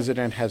the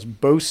president has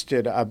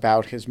boasted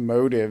about his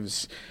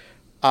motives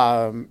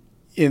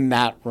in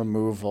that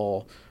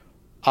removal,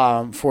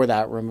 for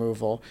that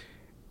removal.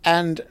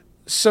 And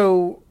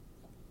so,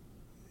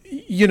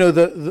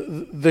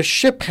 the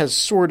ship has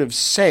sort of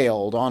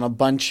sailed on a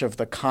bunch of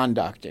the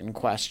conduct in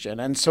question.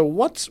 And so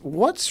what's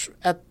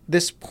at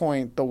this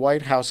point the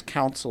White House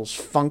counsel's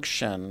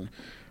function?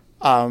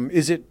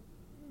 Is it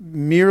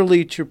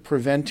merely to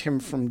prevent him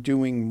from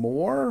doing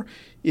more?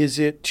 Is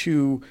it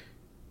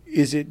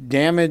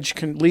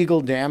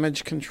legal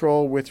damage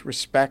control with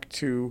respect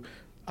to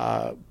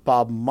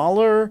Bob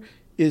Mueller?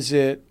 Is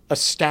it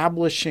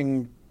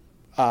establishing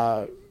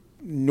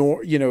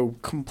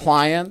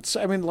compliance?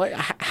 I mean, like,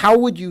 how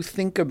would you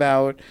think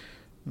about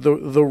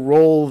the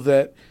role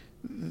that,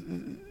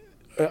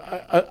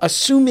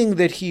 assuming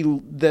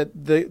that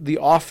the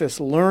office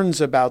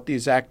learns about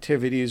these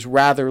activities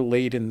rather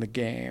late in the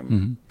game?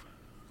 Mm-hmm.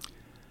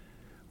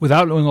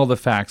 Without knowing all the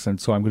facts,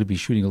 and so I'm going to be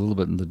shooting a little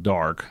bit in the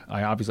dark,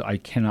 I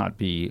cannot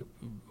be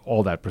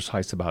all that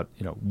precise about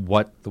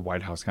what the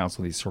White House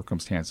counsel in these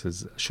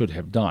circumstances should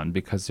have done,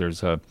 because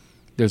there's a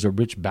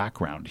rich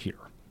background here.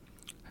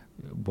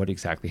 What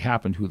exactly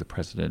happened, who the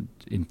president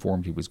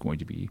informed he was going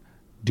to be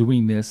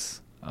doing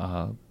this,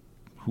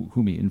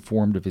 whom he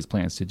informed of his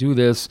plans to do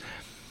this,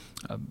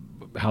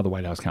 how the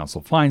White House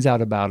counsel finds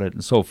out about it,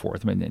 and so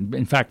forth. I mean,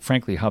 in fact,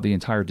 frankly, how the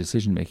entire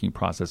decision-making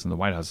process in the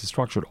White House is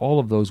structured, all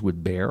of those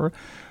would bear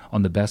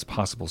on the best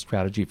possible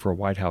strategy for a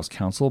White House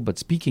counsel. But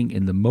speaking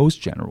in the most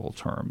general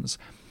terms,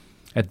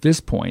 at this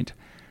point,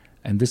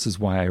 and this is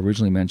why I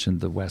originally mentioned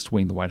the West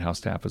Wing, the White House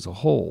staff as a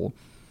whole,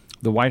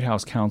 the White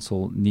House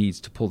counsel needs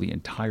to pull the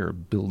entire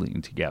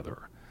building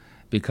together.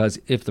 Because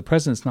if the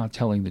president's not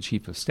telling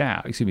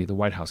the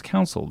White House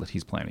counsel that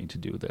he's planning to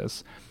do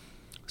this,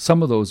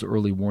 some of those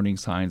early warning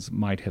signs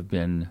might have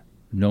been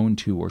known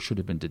to or should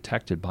have been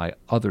detected by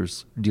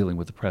others dealing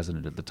with the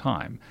president at the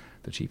time,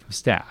 the chief of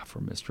staff or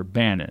Mr.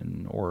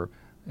 Bannon or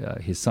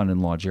his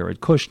son-in-law Jared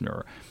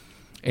Kushner.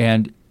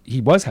 And he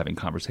was having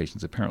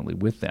conversations apparently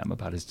with them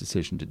about his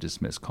decision to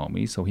dismiss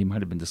Comey, so he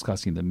might have been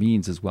discussing the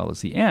means as well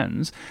as the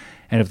ends.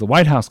 And if the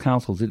White House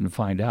counsel didn't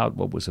find out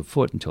what was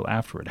afoot until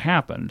after it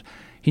happened,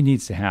 he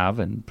needs to have,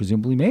 and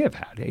presumably may have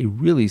had, a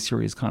really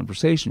serious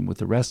conversation with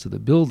the rest of the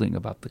building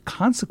about the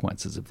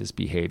consequences of this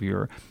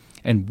behavior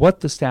and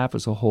what the staff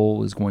as a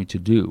whole is going to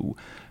do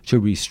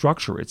to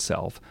restructure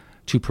itself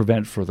to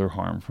prevent further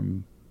harm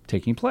from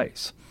taking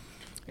place.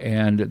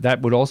 And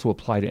that would also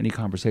apply to any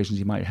conversations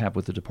you might have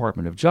with the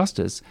Department of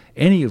Justice,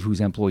 any of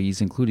whose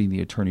employees, including the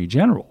Attorney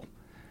General,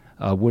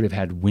 would have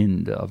had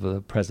wind of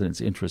the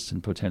president's interest in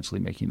potentially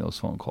making those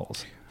phone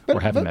calls or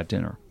having that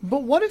dinner.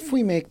 But what if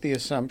we make the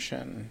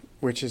assumption,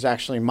 which is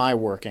actually my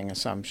working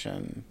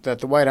assumption, that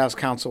the White House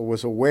counsel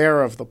was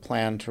aware of the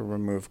plan to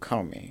remove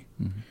Comey,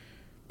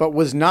 but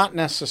was not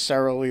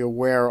necessarily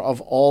aware of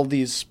all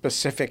these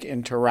specific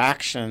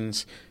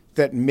interactions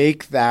that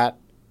make that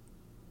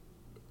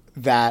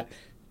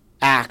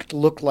act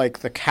look like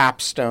the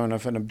capstone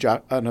of an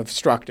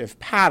obstructive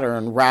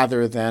pattern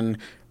rather than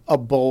a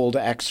bold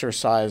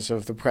exercise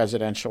of the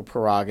presidential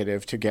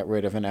prerogative to get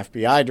rid of an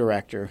FBI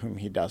director whom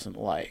he doesn't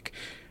like?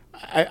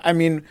 I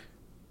mean,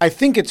 I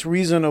think it's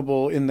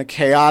reasonable in the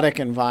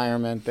chaotic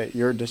environment that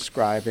you're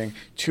describing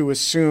to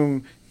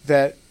assume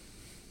that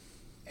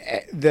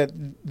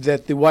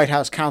the White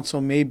House counsel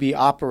may be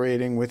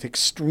operating with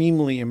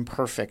extremely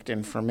imperfect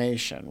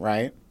information,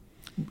 right?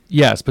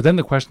 Yes, but then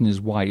the question is,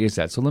 why is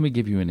that? So let me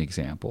give you an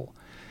example.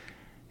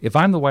 If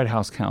I'm the White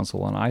House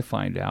counsel and I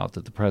find out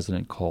that the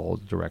president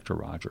called Director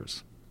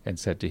Rogers and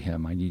said to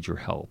him, I need your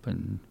help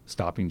in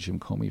stopping Jim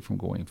Comey from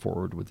going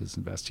forward with his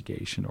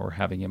investigation or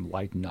having him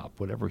lighten up,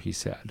 whatever he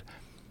said,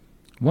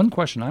 one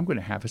question I'm going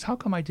to have is, how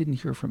come I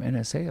didn't hear from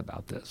NSA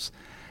about this?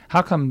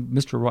 How come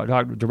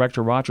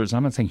Director Rogers,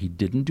 I'm not saying he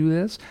didn't do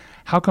this,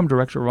 how come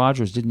Director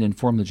Rogers didn't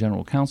inform the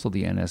General Counsel of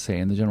the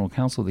NSA and the General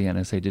Counsel of the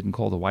NSA didn't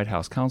call the White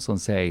House counsel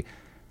and say,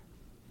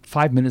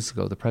 5 minutes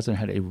ago, the president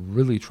had a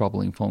really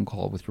troubling phone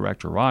call with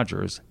Director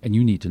Rogers, and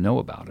you need to know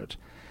about it.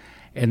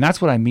 And that's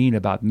what I mean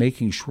about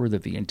making sure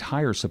that the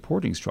entire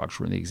supporting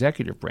structure in the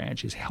executive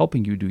branch is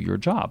helping you do your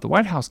job. The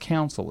White House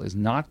counsel is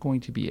not going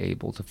to be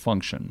able to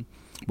function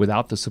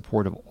without the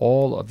support of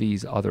all of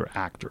these other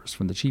actors,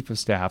 from the chief of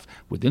staff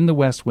within the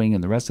West Wing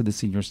and the rest of the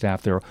senior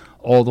staff there,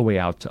 all the way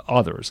out to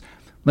others.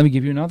 Let me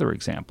give you another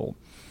example.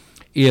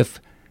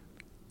 If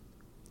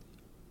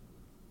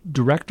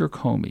Director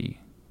Comey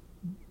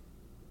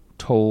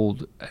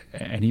told,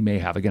 and he may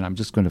have, again, I'm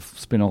just going to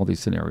spin all these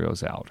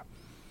scenarios out,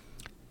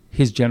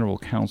 his general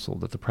counsel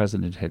that the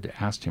president had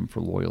asked him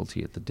for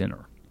loyalty at the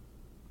dinner.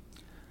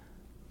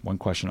 One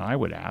question I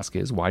would ask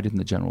is, why didn't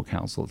the general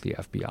counsel at the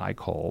FBI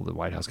call the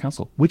White House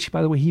counsel, which,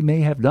 by the way, he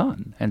may have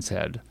done, and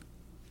said,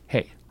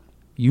 hey,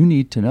 you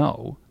need to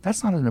know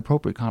that's not an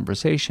appropriate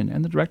conversation,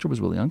 and the director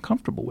was really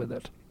uncomfortable with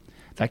it.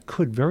 That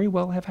could very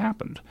well have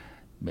happened.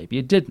 Maybe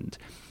it didn't.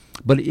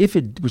 But if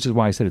it, which is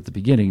why I said at the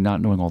beginning,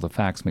 not knowing all the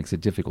facts makes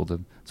it difficult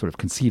to sort of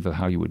conceive of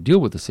how you would deal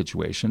with the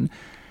situation.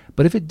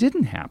 But if it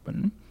didn't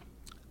happen,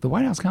 the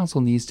White House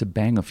counsel needs to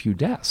bang a few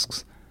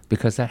desks,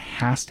 because that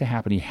has to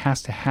happen. He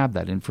has to have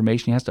that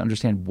information. He has to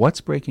understand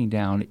what's breaking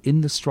down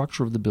in the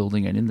structure of the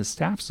building and in the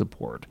staff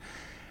support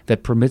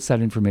that permits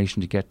that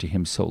information to get to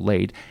him so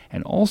late.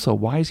 And also,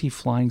 why is he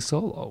flying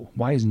solo?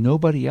 Why is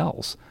nobody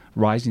else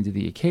rising to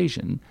the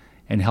occasion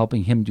and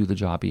helping him do the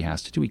job he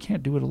has to do? He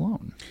can't do it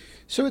alone.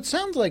 So it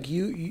sounds like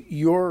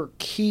your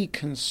key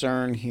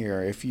concern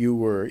here, if you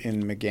were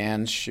in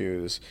McGahn's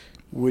shoes,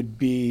 would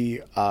be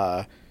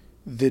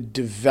the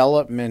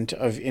development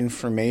of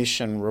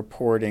information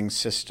reporting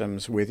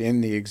systems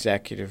within the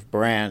executive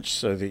branch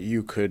so that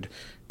you could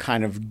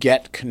kind of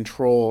get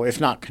control, if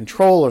not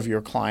control of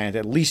your client,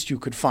 at least you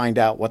could find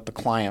out what the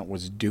client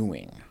was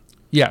doing.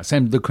 Yes,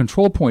 and the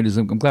control point is,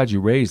 I'm glad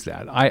you raised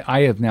that.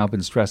 I have now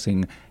been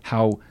stressing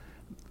how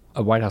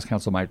a White House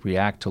counsel might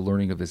react to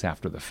learning of this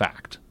after the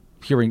fact,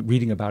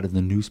 reading about it in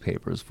the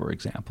newspapers, for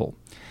example.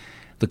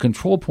 The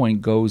control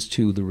point goes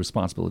to the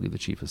responsibility of the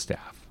chief of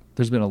staff.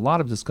 There's been a lot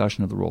of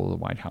discussion of the role of the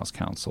White House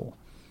counsel.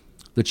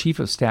 The chief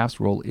of staff's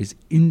role is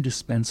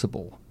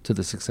indispensable to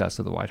the success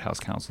of the White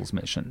House counsel's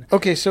mission.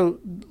 Okay, so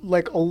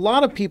like a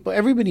lot of people,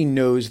 everybody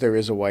knows there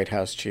is a White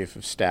House chief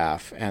of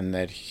staff and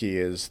that he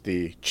is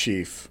the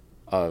chief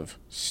of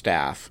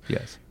staff.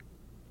 Yes.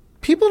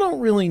 People don't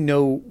really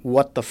know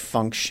what the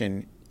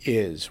function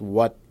is,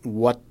 what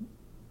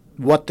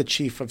the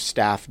chief of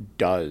staff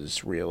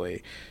does,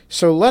 really.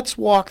 So let's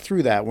walk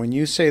through that. When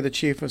you say the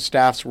chief of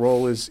staff's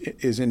role is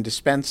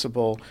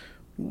indispensable,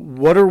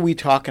 what are we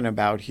talking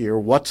about here?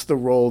 What's the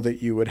role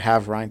that you would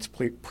have Reince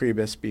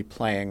Priebus be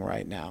playing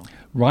right now?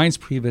 Reince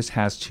Priebus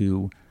has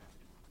to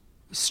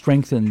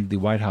strengthen the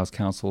White House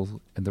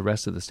counsel and the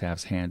rest of the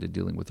staff's hand in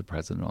dealing with the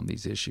president on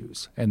these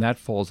issues. And that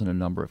falls in a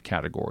number of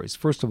categories.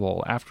 First of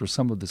all, after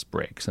some of this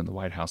breaks and the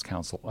White House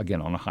counsel,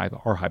 again, on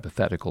our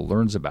hypothetical,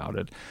 learns about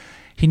it,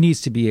 he needs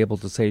to be able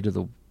to say to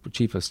the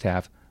chief of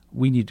staff,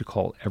 we need to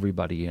call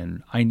everybody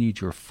in. I need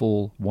your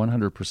full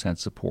 100%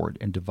 support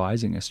in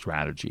devising a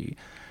strategy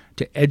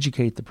to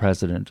educate the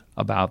president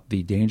about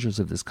the dangers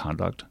of this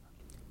conduct,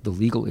 the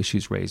legal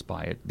issues raised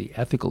by it, the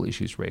ethical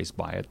issues raised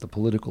by it, the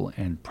political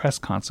and press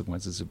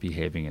consequences of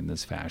behaving in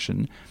this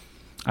fashion.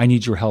 I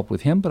need your help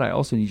with him, but I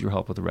also need your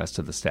help with the rest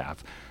of the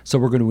staff. So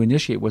we're going to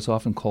initiate what's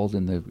often called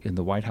in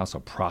the White House a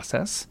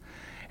process,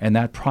 and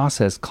that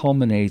process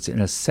culminates in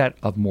a set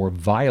of more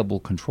viable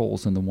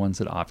controls than the ones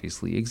that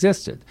obviously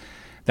existed.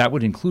 That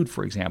would include,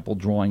 for example,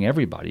 drawing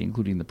everybody,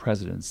 including the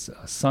president's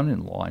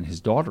son-in-law and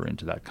his daughter,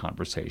 into that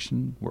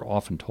conversation. We're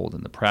often told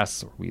in the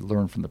press, or we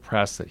learn from the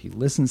press, that he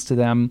listens to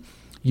them.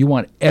 You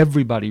want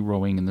everybody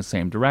rowing in the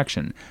same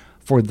direction.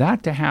 For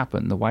that to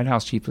happen, the White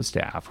House chief of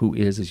staff, who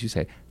is, as you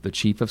say, the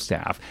chief of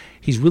staff,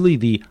 he's really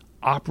the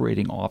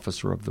operating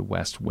officer of the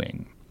West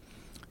Wing.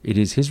 It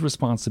is his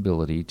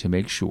responsibility to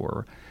make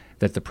sure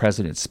that the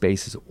president's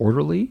space is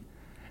orderly,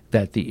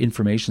 that the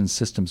information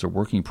systems are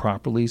working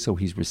properly so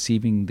he's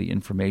receiving the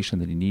information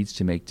that he needs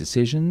to make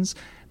decisions,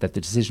 that the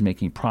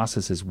decision-making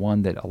process is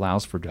one that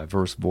allows for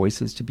diverse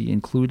voices to be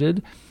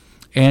included.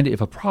 And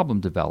if a problem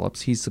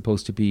develops, he's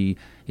supposed to be,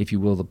 if you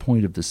will, the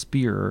point of the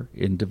spear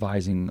in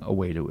devising a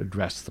way to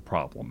address the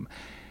problem.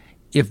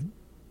 If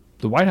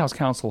the White House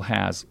counsel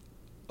has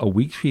a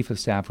weak chief of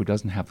staff who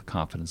doesn't have the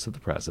confidence of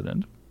the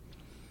president,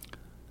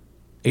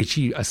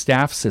 a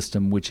staff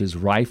system which is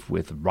rife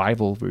with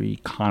rivalry,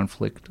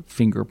 conflict,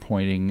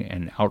 finger-pointing,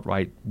 and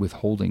outright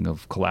withholding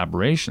of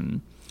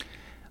collaboration,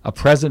 a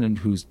president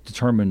who's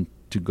determined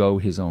to go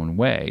his own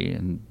way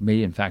and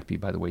may in fact be,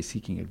 by the way,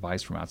 seeking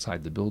advice from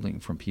outside the building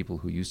from people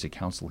who used to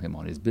counsel him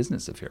on his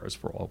business affairs,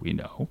 for all we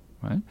know,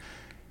 right?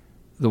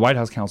 The White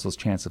House counsel's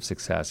chance of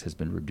success has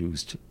been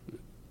reduced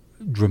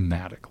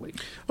dramatically.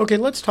 Okay,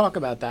 let's talk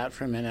about that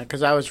for a minute,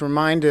 because I was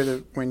reminded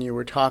of, when you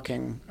were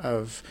talking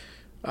of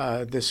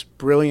this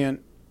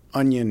brilliant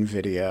Onion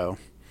video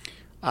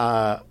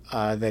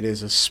that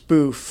is a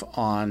spoof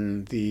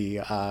on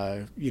the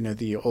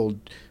the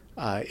old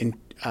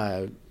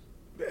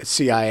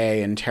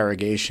CIA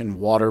interrogation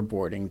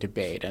waterboarding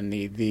debate, and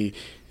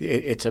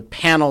it's a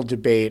panel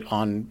debate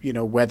on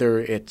whether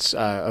it's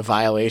a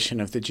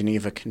violation of the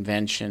Geneva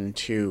Convention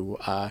to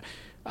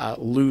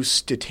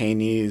loose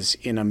detainees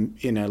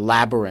in a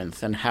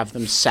labyrinth and have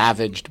them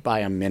savaged by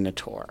a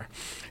minotaur.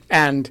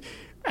 And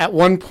at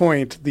one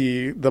point,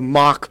 the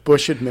mock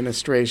Bush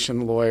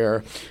administration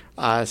lawyer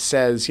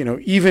says,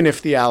 even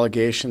if the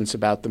allegations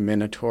about the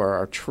minotaur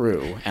are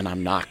true, and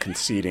I'm not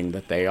conceding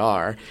that they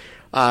are,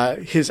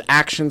 his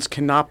actions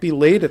cannot be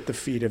laid at the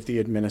feet of the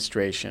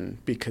administration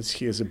because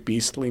he is a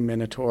beastly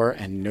minotaur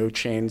and no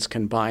chains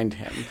can bind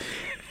him.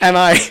 And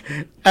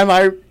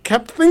I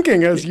kept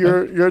thinking, as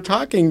you're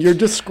talking, you're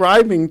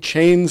describing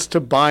chains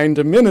to bind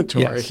a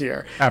minotaur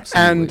here.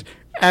 Absolutely.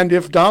 And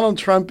if Donald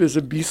Trump is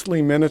a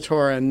beastly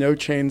minotaur and no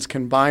chains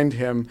can bind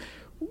him,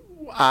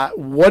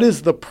 what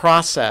is the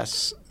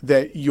process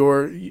that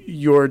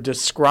you're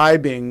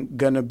describing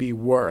going to be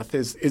worth?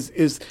 Is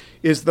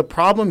the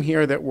problem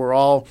here that we're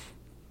all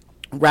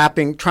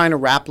trying to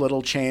wrap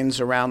little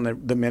chains around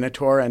the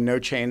minotaur and no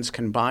chains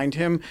can bind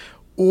him,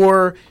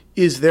 or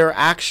is there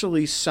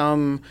actually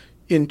some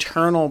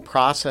internal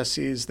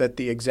processes that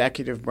the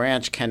executive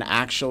branch can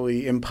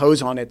actually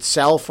impose on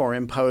itself or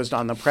imposed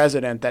on the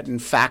president that in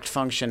fact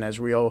function as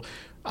real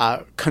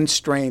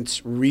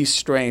constraints,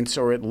 restraints,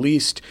 or at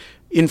least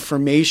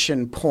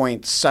information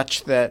points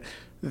such that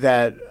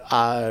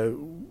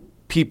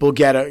people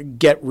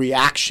get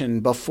reaction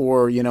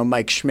before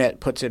Mike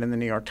Schmidt puts it in the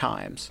New York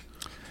Times?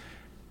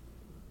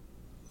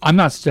 I'm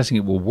not suggesting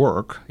it will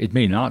work. It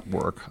may not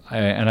work,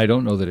 and I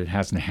don't know that it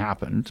hasn't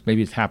happened.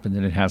 Maybe it's happened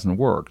and it hasn't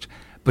worked.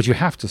 But you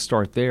have to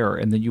start there,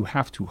 and then you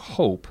have to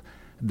hope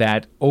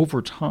that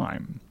over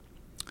time,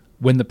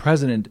 when the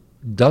president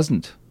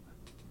doesn't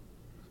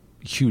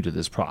hew to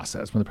this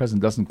process, when the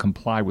president doesn't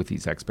comply with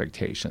these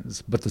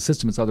expectations, but the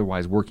system is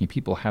otherwise working,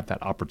 people have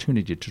that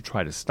opportunity to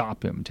try to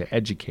stop him, to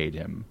educate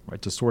him,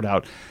 right, to sort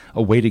out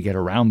a way to get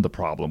around the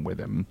problem with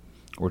him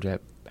or to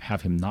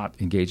have him not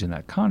engage in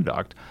that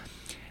conduct,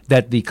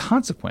 that the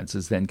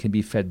consequences then can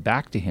be fed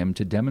back to him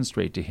to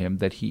demonstrate to him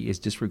that he is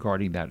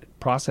disregarding that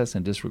process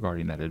and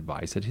disregarding that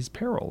advice at his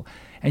peril.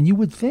 And you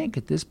would think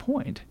at this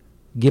point,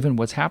 given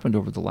what's happened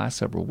over the last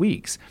several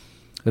weeks,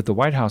 that the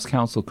White House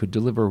counsel could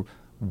deliver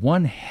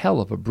one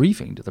hell of a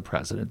briefing to the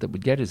president that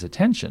would get his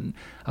attention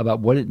about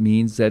what it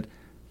means that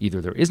either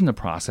there isn't a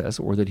process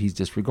or that he's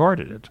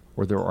disregarded it,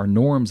 or there are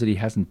norms that he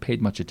hasn't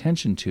paid much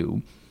attention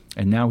to,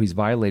 and now he's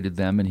violated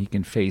them and he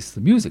can face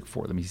the music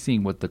for them. He's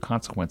seeing what the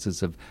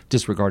consequences of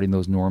disregarding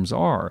those norms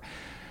are.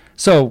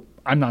 So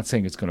I'm not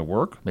saying it's going to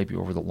work. Maybe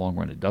over the long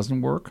run it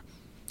doesn't work.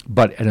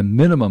 But at a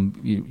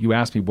minimum, you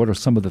asked me what are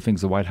some of the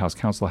things the White House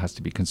counsel has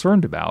to be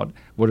concerned about?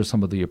 What are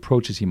some of the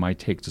approaches he might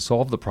take to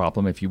solve the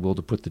problem, if you will,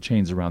 to put the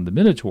chains around the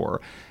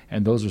Minotaur?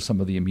 And those are some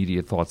of the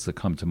immediate thoughts that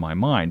come to my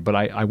mind. But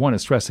I want to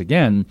stress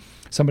again,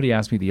 somebody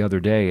asked me the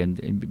other day,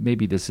 and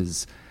maybe this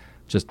is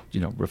just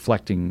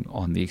reflecting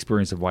on the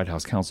experience of White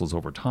House counsels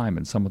over time,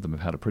 and some of them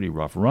have had a pretty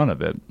rough run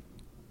of it.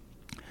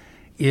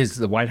 Is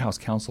the White House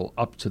counsel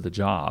up to the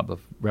job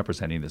of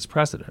representing this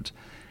president?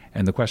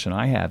 And the question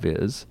I have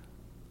is,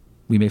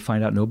 we may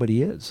find out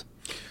nobody is.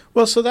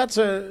 Well, so that's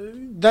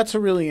a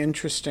really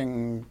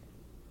interesting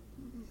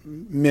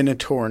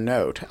Minotaur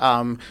note.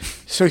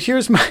 So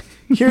here's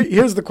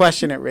the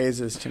question it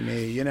raises to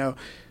me.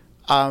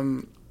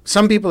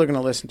 Some people are going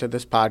to listen to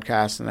this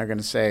podcast and they're going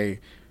to say,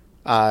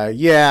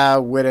 yeah,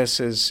 Wittes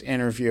is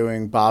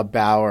interviewing Bob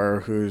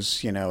Bauer,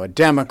 who's a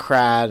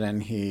Democrat,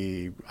 and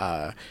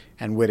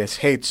and Wittes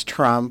hates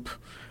Trump.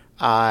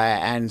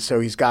 And so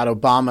he's got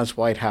Obama's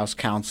White House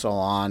counsel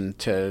on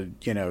to,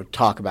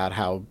 talk about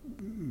how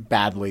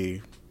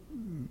badly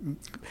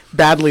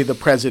the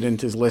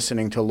president is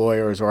listening to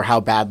lawyers, or how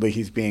badly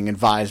he's being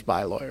advised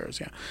by lawyers.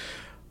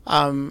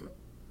 Yeah.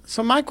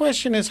 So my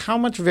question is, how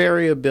much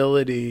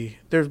variability?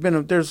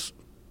 There's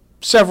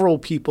several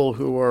people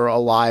who are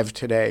alive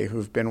today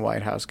who've been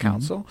White House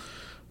counsel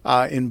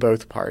in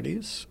both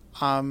parties.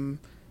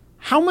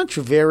 How much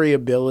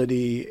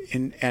variability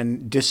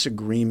and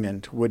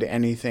disagreement would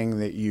anything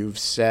that you've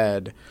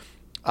said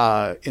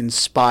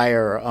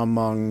inspire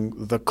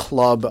among the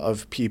club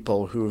of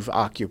people who've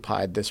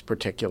occupied this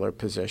particular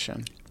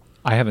position?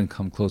 I haven't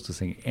come close to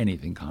saying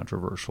anything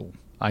controversial.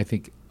 I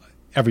think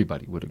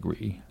everybody would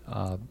agree,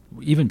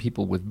 even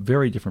people with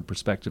very different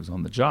perspectives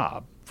on the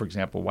job. For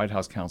example, White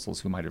House counsels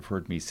who might have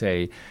heard me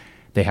say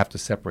they have to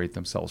separate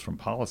themselves from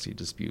policy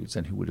disputes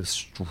and who would have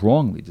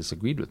strongly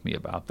disagreed with me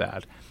about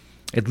that.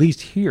 At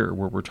least here,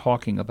 where we're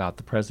talking about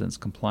the president's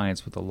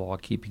compliance with the law,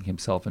 keeping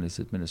himself and his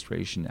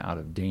administration out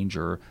of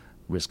danger,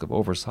 risk of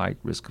oversight,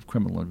 risk of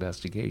criminal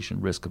investigation,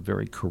 risk of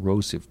very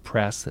corrosive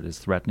press that is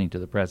threatening to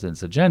the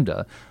president's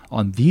agenda,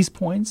 on these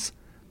points,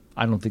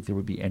 I don't think there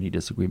would be any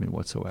disagreement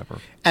whatsoever.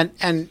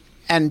 And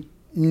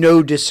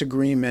no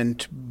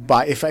disagreement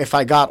by if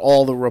I got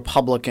all the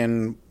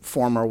Republican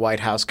former White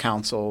House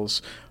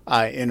counsels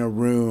in a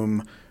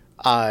room,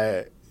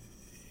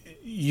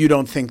 you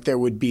don't think there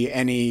would be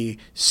any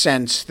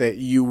sense that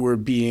you were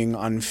being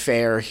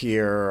unfair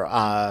here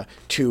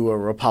to a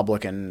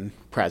Republican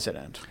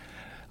president?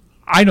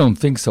 I don't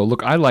think so.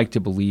 Look, I like to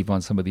believe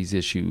on some of these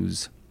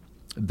issues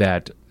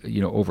that,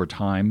 over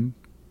time,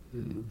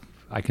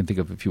 I can think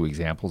of a few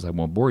examples. I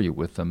won't bore you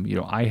with them.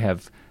 I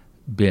have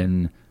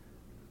been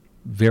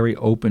very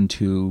open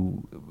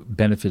to,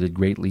 benefited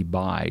greatly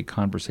by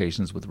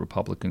conversations with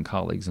Republican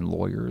colleagues and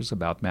lawyers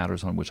about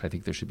matters on which I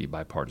think there should be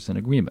bipartisan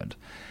agreement.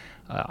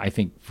 I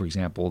think, for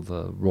example,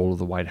 the role of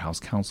the White House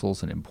counsel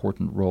is an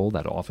important role.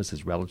 That office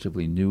is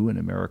relatively new in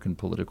American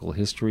political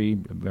history,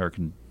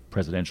 American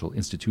presidential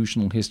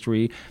institutional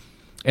history.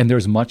 And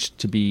there's much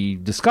to be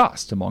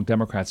discussed among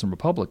Democrats and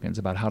Republicans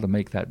about how to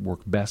make that work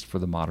best for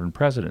the modern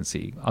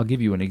presidency. I'll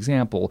give you an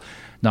example.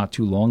 Not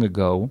too long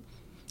ago,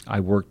 I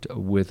worked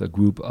with a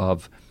group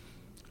of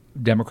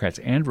Democrats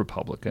and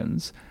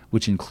Republicans,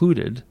 which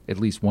included at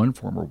least one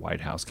former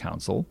White House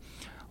counsel,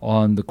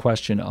 on the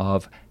question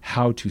of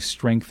how to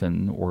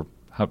strengthen, or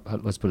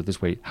let's put it this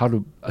way, how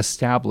to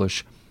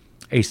establish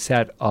a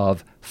set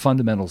of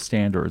fundamental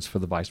standards for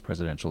the vice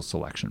presidential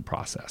selection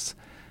process.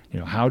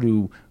 How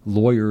do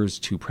lawyers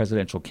to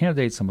presidential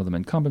candidates, some of them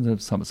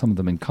incumbents, some of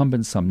them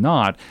incumbents, some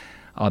not,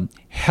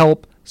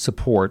 help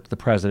support the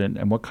president,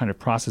 and what kind of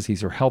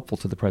processes are helpful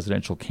to the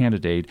presidential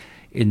candidate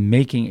in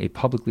making a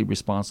publicly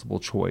responsible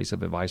choice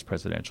of a vice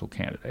presidential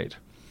candidate?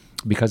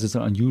 Because it's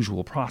an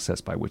unusual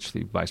process by which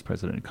the vice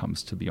president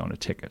comes to be on a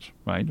ticket,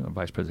 right?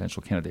 Vice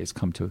presidential candidates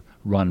come to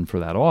run for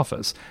that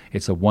office.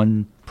 It's a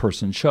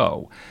one-person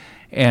show.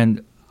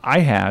 And I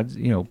had,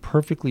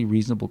 perfectly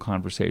reasonable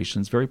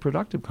conversations, very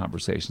productive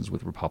conversations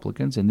with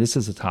Republicans, and this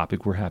is a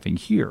topic we're having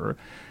here,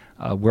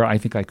 where I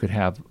think I could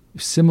have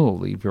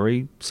similarly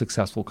very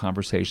successful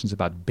conversations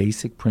about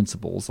basic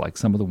principles like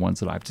some of the ones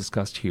that I've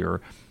discussed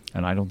here,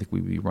 and I don't think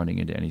we would be running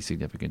into any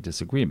significant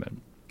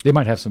disagreement. They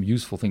might have some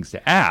useful things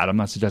to add. I'm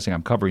not suggesting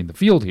I'm covering the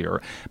field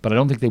here, but I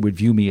don't think they would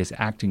view me as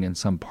acting in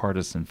some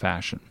partisan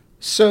fashion.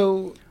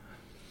 So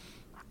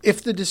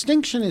if the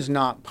distinction is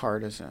not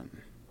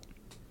partisan,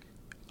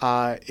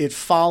 it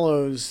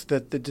follows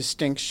that the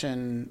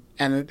distinction,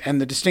 and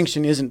the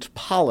distinction isn't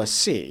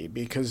policy,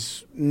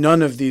 because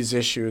none of these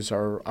issues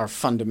are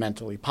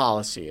fundamentally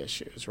policy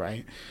issues,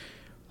 right?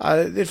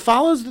 It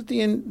follows that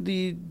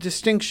the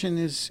distinction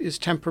is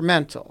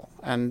temperamental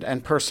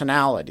and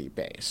personality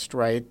based,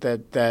 right?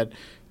 That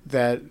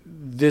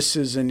this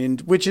is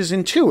which is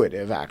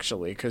intuitive,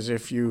 actually, because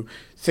if you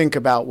think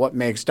about what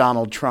makes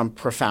Donald Trump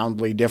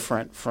profoundly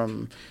different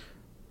from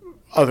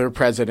other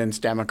presidents,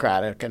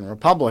 Democratic and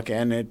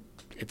Republican,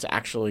 it's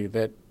actually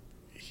that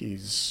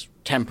he's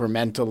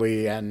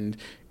temperamentally and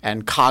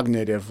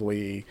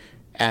cognitively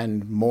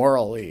and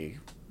morally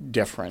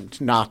different,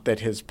 not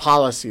that his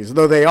policies,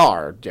 though they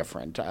are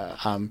different.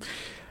 At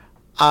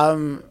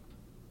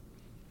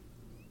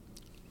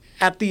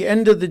the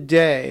end of the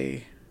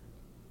day,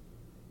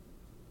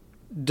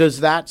 does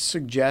that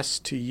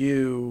suggest to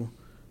you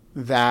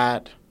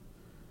that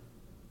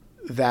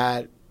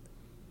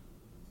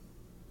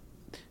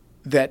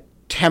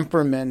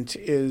temperament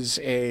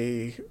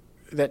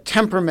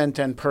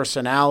and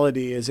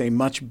personality is a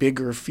much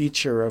bigger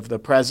feature of the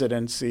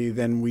presidency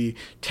than we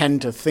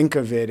tend to think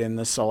of it in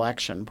the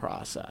selection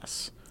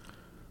process?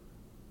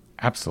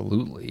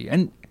 Absolutely.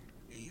 And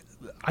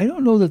I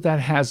don't know that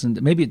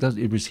hasn't, maybe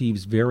it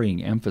receives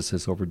varying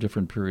emphasis over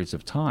different periods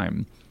of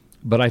time,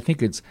 but I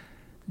think it's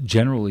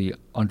generally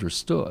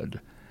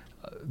understood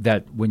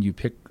that when you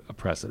pick a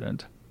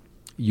president,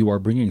 you are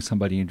bringing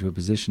somebody into a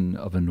position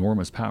of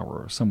enormous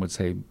power. Some would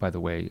say, by the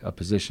way, a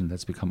position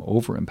that's become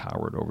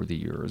over-empowered over the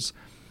years,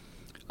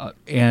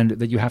 and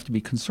that you have to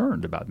be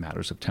concerned about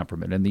matters of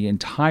temperament. And the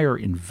entire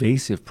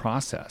invasive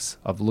process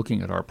of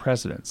looking at our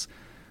presidents,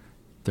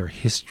 their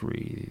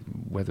history,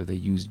 whether they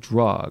use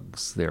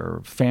drugs, their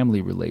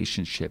family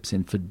relationships,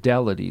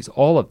 infidelities,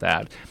 all of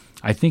that,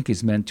 I think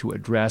is meant to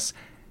address,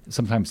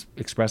 sometimes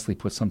expressly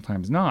put,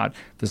 sometimes not,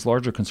 this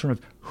larger concern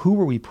of who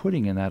are we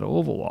putting in that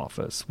Oval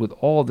Office with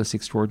all this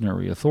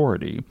extraordinary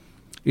authority?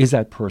 Is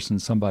that person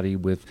somebody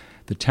with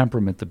the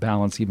temperament, the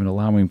balance, even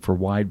allowing for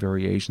wide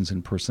variations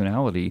in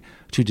personality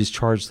to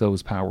discharge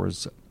those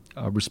powers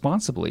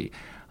responsibly?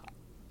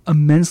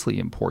 Immensely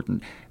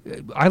important.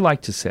 I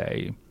like to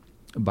say,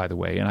 by the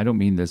way, and I don't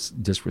mean this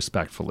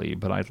disrespectfully,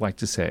 but I like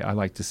to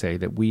say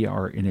that we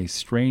are in a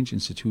strange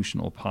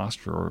institutional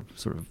posture, or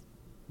sort of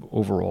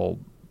overall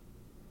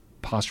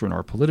posture in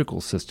our political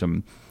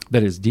system,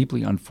 that is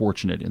deeply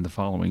unfortunate in the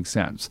following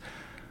sense.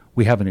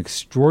 We have an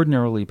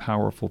extraordinarily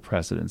powerful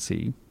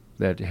presidency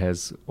that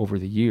has, over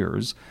the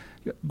years,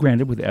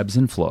 granted with ebbs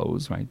and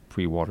flows, right,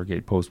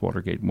 pre-Watergate,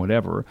 post-Watergate,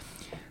 whatever,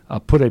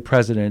 put a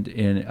president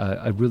in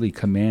a really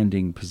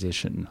commanding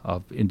position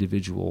of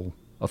individual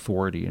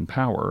authority and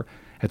power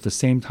at the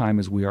same time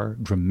as we are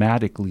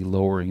dramatically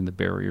lowering the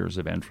barriers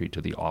of entry to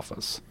the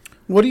office.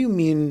 What do you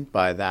mean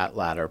by that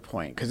latter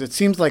point? Because it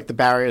seems like the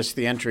barriers to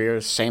the entry are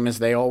the same as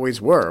they always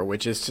were,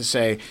 which is to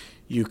say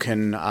you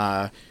can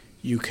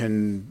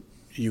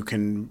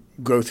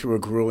go through a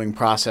grueling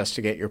process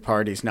to get your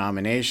party's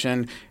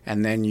nomination,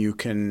 and then you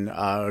can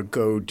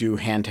go do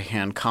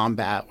hand-to-hand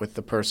combat with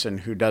the person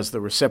who does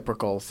the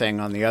reciprocal thing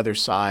on the other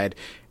side,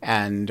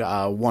 and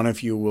one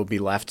of you will be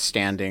left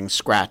standing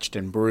scratched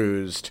and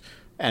bruised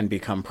and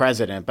become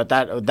president. But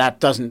that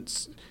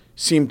doesn't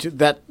seem to,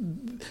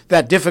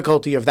 that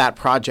difficulty of that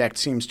project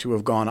seems to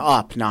have gone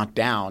up, not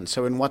down.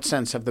 So in what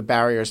sense have the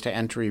barriers to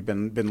entry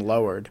been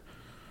lowered?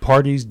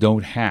 Parties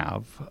don't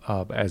have,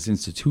 as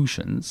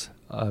institutions,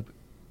 a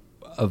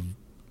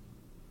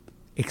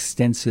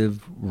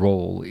extensive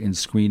role in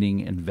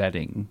screening and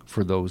vetting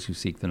for those who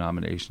seek the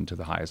nomination to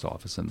the highest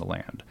office in the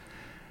land.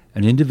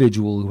 An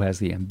individual who has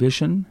the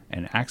ambition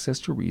and access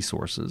to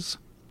resources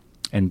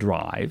and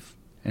drive,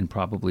 and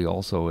probably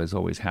also, as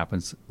always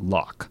happens,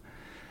 luck,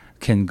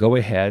 can go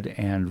ahead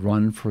and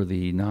run for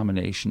the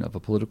nomination of a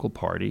political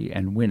party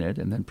and win it,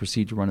 and then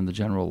proceed to run in the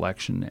general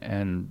election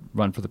and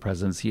run for the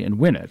presidency and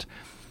win it.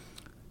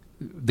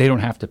 They don't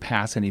have to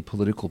pass any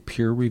political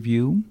peer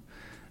review.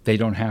 They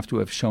don't have to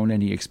have shown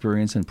any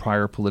experience in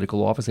prior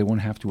political office. They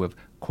won't have to have,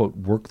 quote,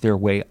 worked their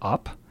way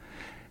up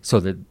so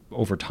that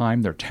over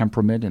time their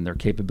temperament and their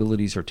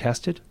capabilities are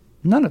tested.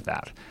 None of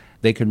that.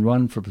 They can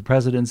run for the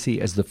presidency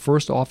as the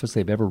first office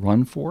they've ever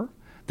run for.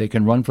 They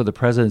can run for the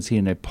presidency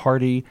in a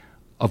party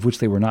of which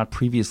they were not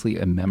previously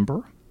a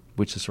member,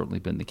 which has certainly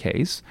been the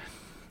case.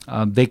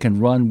 They can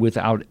run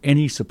without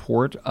any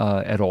support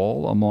at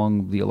all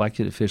among the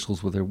elected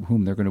officials with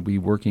whom they're going to be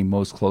working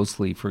most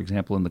closely, for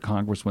example, in the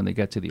Congress when they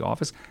get to the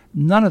office.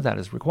 None of that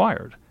is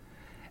required.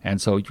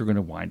 And so you're going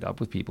to wind up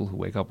with people who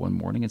wake up one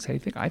morning and say,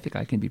 I think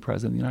I can be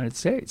president of the United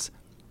States.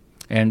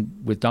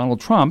 And with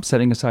Donald Trump,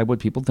 setting aside what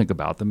people think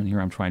about them, and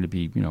here I'm trying to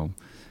be,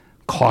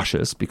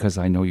 cautious because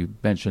I know you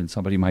mentioned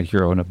somebody might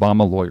hear an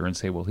Obama lawyer and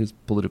say, well, his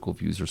political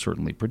views are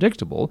certainly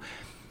predictable.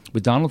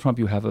 With Donald Trump,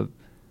 you have a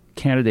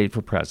candidate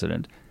for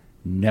president,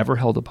 never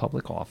held a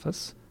public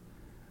office,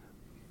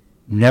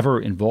 never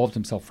involved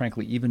himself,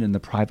 frankly, even in the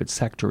private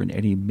sector in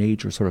any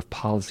major sort of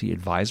policy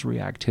advisory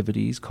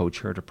activities,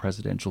 co-chaired a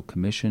presidential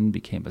commission,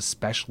 became a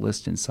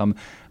specialist in some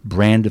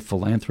brand of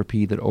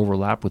philanthropy that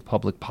overlapped with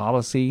public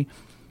policy.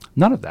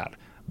 None of that.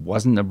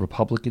 Wasn't a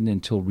Republican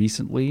until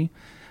recently.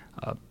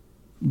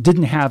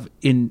 Didn't have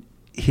in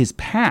his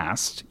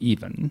past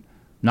even,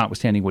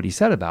 notwithstanding what he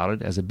said about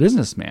it as a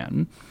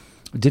businessman,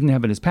 didn't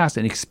have in his past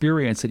an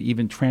experience that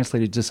even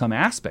translated to some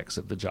aspects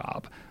of the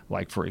job,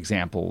 like, for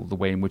example, the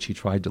way in which he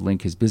tried to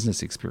link his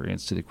business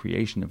experience to the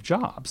creation of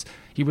jobs.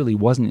 He really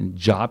wasn't in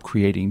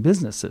job-creating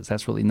businesses.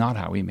 That's really not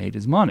how he made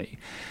his money.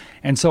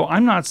 And so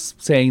I'm not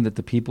saying that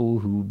the people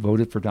who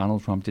voted for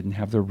Donald Trump didn't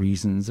have their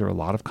reasons. There are a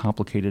lot of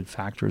complicated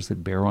factors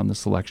that bear on the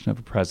selection of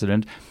a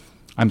president.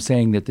 I'm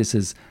saying that this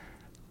is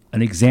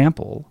an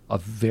example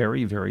of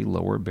very, very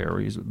low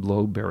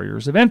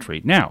barriers of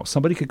entry. Now,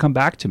 somebody could come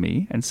back to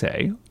me and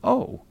say,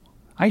 oh,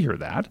 I hear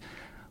that.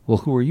 Well,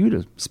 who are you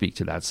to speak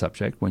to that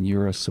subject when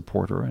you're a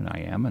supporter, and I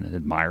am, and an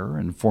admirer,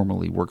 and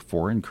formerly worked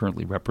for and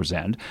currently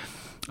represent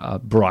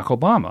Barack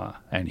Obama?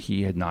 And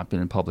he had not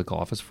been in public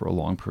office for a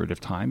long period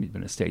of time. He'd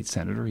been a state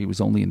senator. He was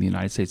only in the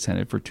United States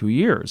Senate for 2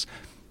 years.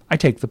 I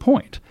take the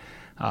point.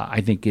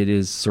 I think it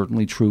is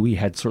certainly true. He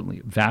had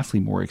certainly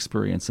vastly more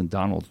experience than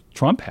Donald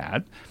Trump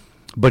had.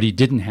 But he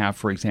didn't have,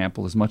 for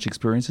example, as much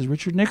experience as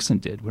Richard Nixon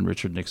did when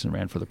Richard Nixon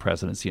ran for the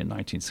presidency in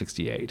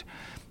 1968.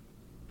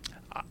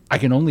 I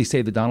can only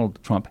say that Donald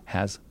Trump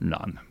has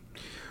none.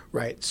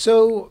 Right.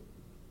 So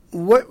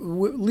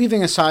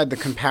leaving aside the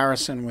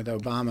comparison with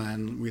Obama,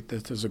 and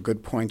this is a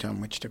good point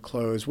on which to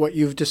close, what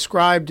you've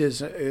described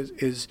is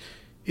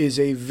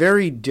a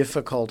very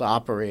difficult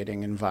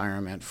operating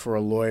environment for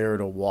a lawyer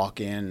to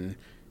walk in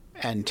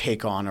and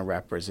take on a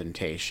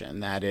representation.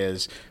 That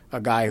is, a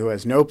guy who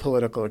has no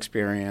political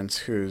experience,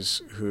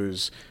 who's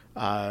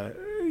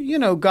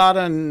got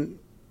an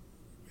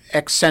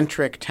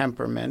eccentric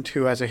temperament,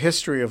 who has a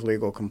history of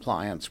legal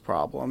compliance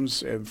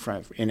problems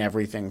in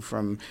everything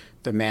from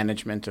the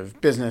management of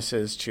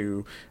businesses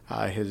to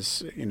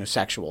his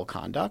sexual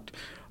conduct,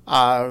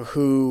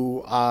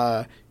 who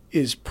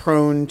is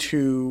prone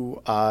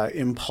to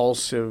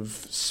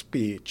impulsive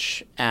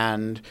speech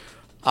and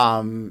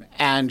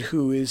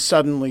who is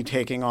suddenly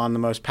taking on the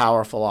most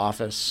powerful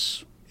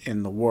office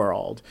in the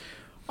world.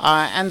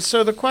 And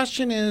so the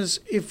question is,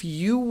 if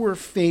you were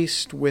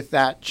faced with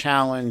that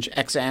challenge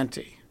ex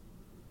ante,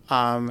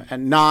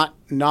 and not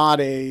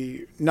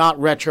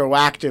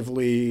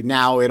retroactively,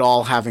 now it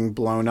all having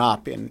blown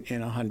up in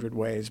 100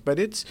 ways, but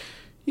it's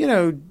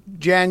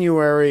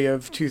January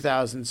of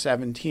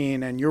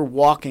 2017, and you're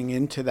walking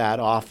into that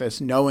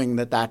office knowing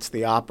that that's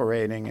the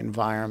operating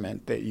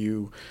environment that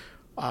you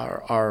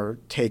are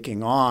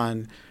taking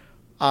on.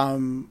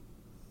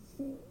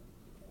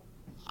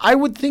 I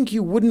would think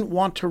you wouldn't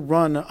want to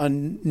run a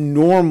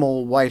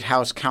normal White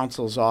House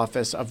counsel's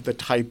office of the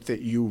type that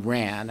you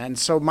ran. And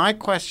so my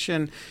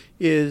question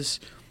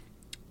is,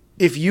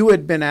 if you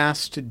had been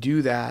asked to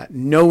do that,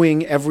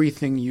 knowing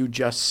everything you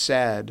just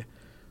said,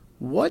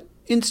 what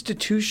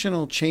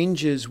institutional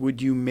changes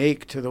would you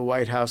make to the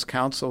White House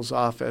counsel's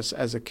office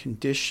as a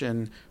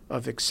condition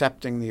of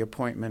accepting the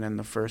appointment in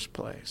the first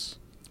place?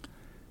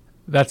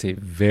 That's a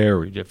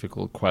very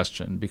difficult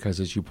question because,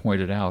 as you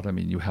pointed out,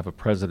 you have a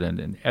president,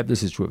 and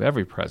this is true of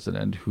every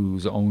president,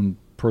 whose own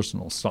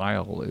personal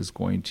style is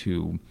going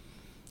to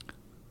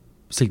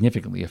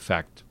significantly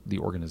affect the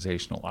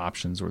organizational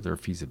options or their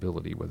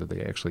feasibility, whether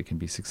they actually can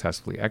be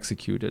successfully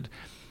executed.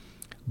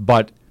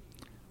 But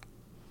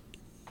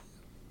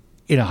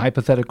in a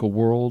hypothetical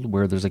world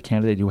where there's a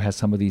candidate who has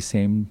some of these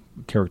same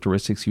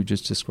characteristics you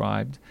just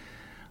described,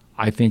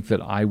 I think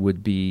that I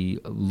would be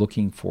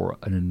looking for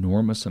an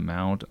enormous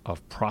amount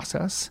of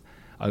process,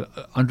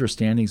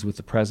 understandings with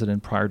the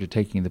president prior to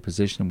taking the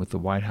position with the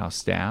White House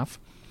staff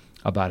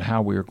about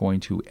how we are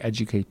going to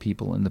educate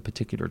people in the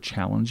particular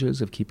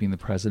challenges of keeping the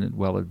president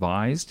well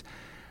advised,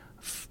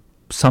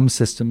 some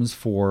systems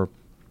for,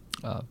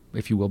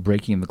 if you will,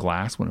 breaking the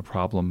glass when a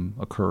problem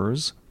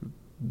occurs.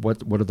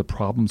 What are the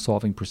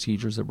problem-solving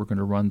procedures that we're going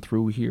to run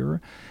through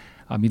here?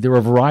 There are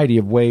a variety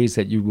of ways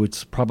that you would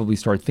probably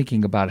start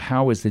thinking about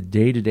how is the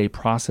day-to-day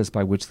process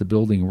by which the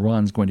building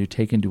runs going to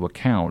take into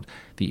account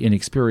the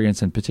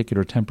inexperience and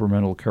particular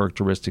temperamental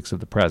characteristics of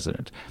the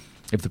president.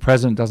 If the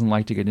president doesn't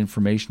like to get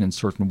information in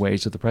certain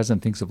ways, if the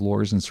president thinks of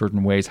lawyers in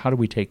certain ways, how do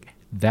we take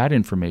that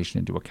information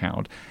into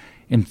account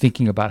in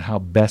thinking about how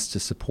best to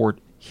support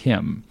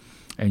him?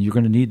 And you're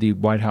going to need the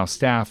White House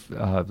staff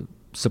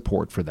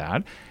support for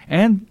that.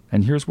 And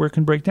here's where it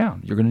can break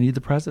down. You're going to need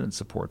the president's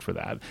support for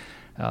that.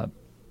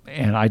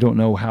 And I don't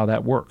know how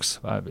that works.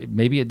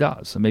 Maybe it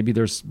does. Maybe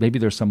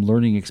there's some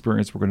learning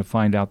experience. We're going to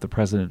find out the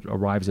president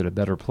arrives at a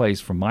better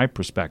place from my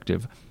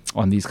perspective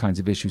on these kinds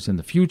of issues in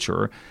the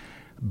future.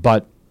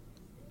 But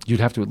you'd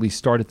have to at least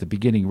start at the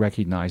beginning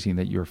recognizing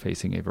that you're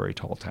facing a very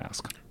tall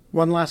task.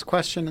 One last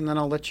question, and then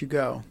I'll let you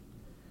go.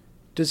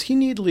 Does he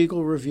need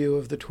legal review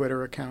of the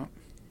Twitter account?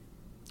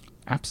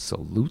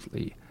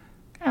 Absolutely.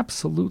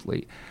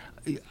 Absolutely.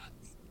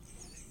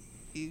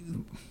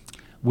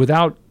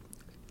 Without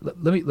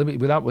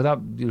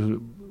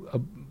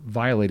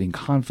violating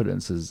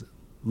confidences,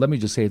 let me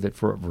just say that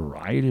for a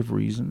variety of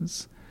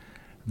reasons,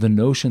 the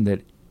notion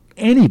that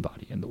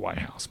anybody in the White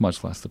House,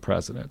 much less the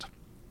president,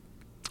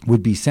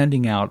 would be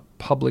sending out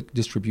public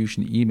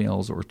distribution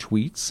emails or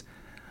tweets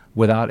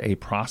without a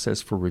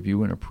process for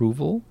review and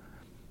approval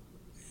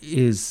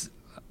is,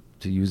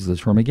 to use the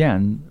term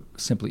again,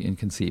 simply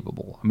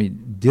inconceivable. I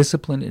mean,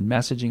 discipline in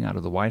messaging out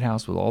of the White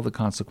House with all the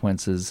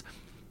consequences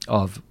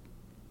of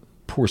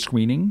poor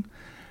screening,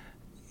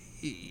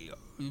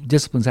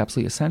 discipline is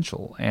absolutely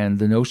essential. And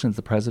the notion that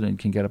the president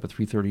can get up at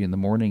 3:30 in the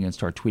morning and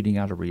start tweeting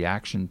out a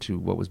reaction to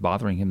what was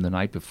bothering him the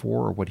night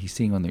before or what he's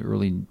seeing on the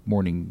early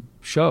morning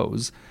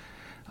shows,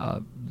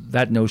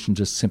 that notion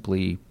just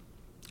simply,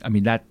 I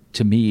mean, that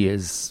to me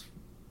is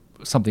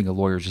something a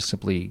lawyer just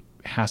simply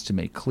has to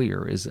make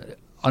clear is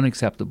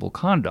unacceptable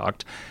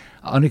conduct.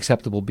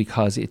 Unacceptable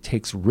because it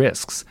takes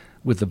risks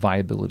with the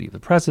viability of the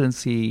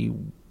presidency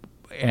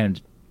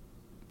and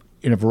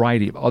in a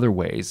variety of other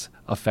ways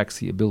affects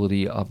the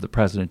ability of the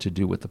president to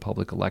do what the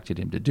public elected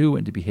him to do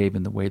and to behave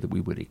in the way that we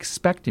would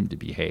expect him to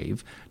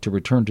behave, to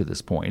return to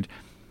this point,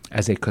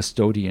 as a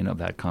custodian of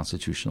that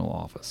constitutional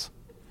office.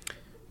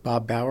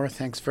 Bob Bauer,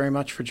 thanks very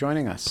much for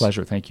joining us.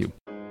 Pleasure. Thank you.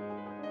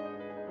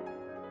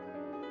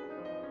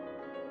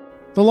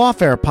 The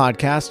Lawfare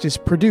podcast is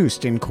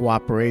produced in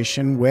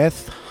cooperation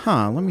with,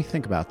 let me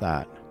think about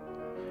that.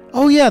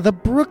 Oh yeah, the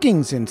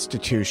Brookings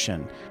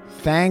Institution.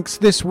 Thanks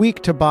this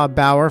week to Bob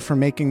Bauer for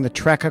making the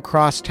trek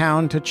across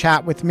town to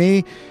chat with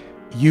me.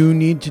 You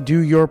need to do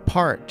your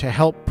part to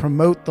help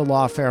promote the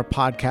Lawfare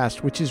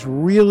podcast, which is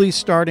really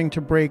starting to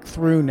break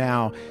through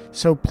now.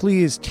 So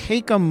please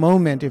take a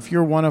moment, if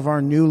you're one of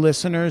our new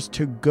listeners,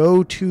 to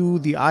go to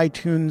the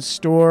iTunes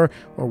store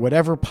or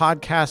whatever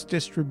podcast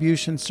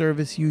distribution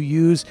service you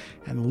use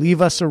and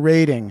leave us a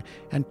rating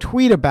and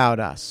tweet about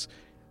us.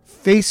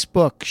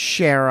 Facebook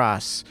share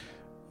us.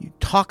 You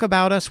talk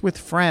about us with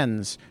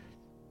friends.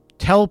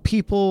 Tell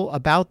people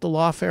about the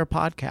Lawfare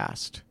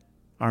podcast.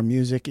 Our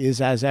music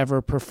is, as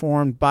ever,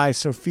 performed by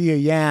Sophia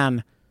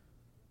Yan.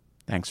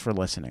 Thanks for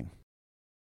listening.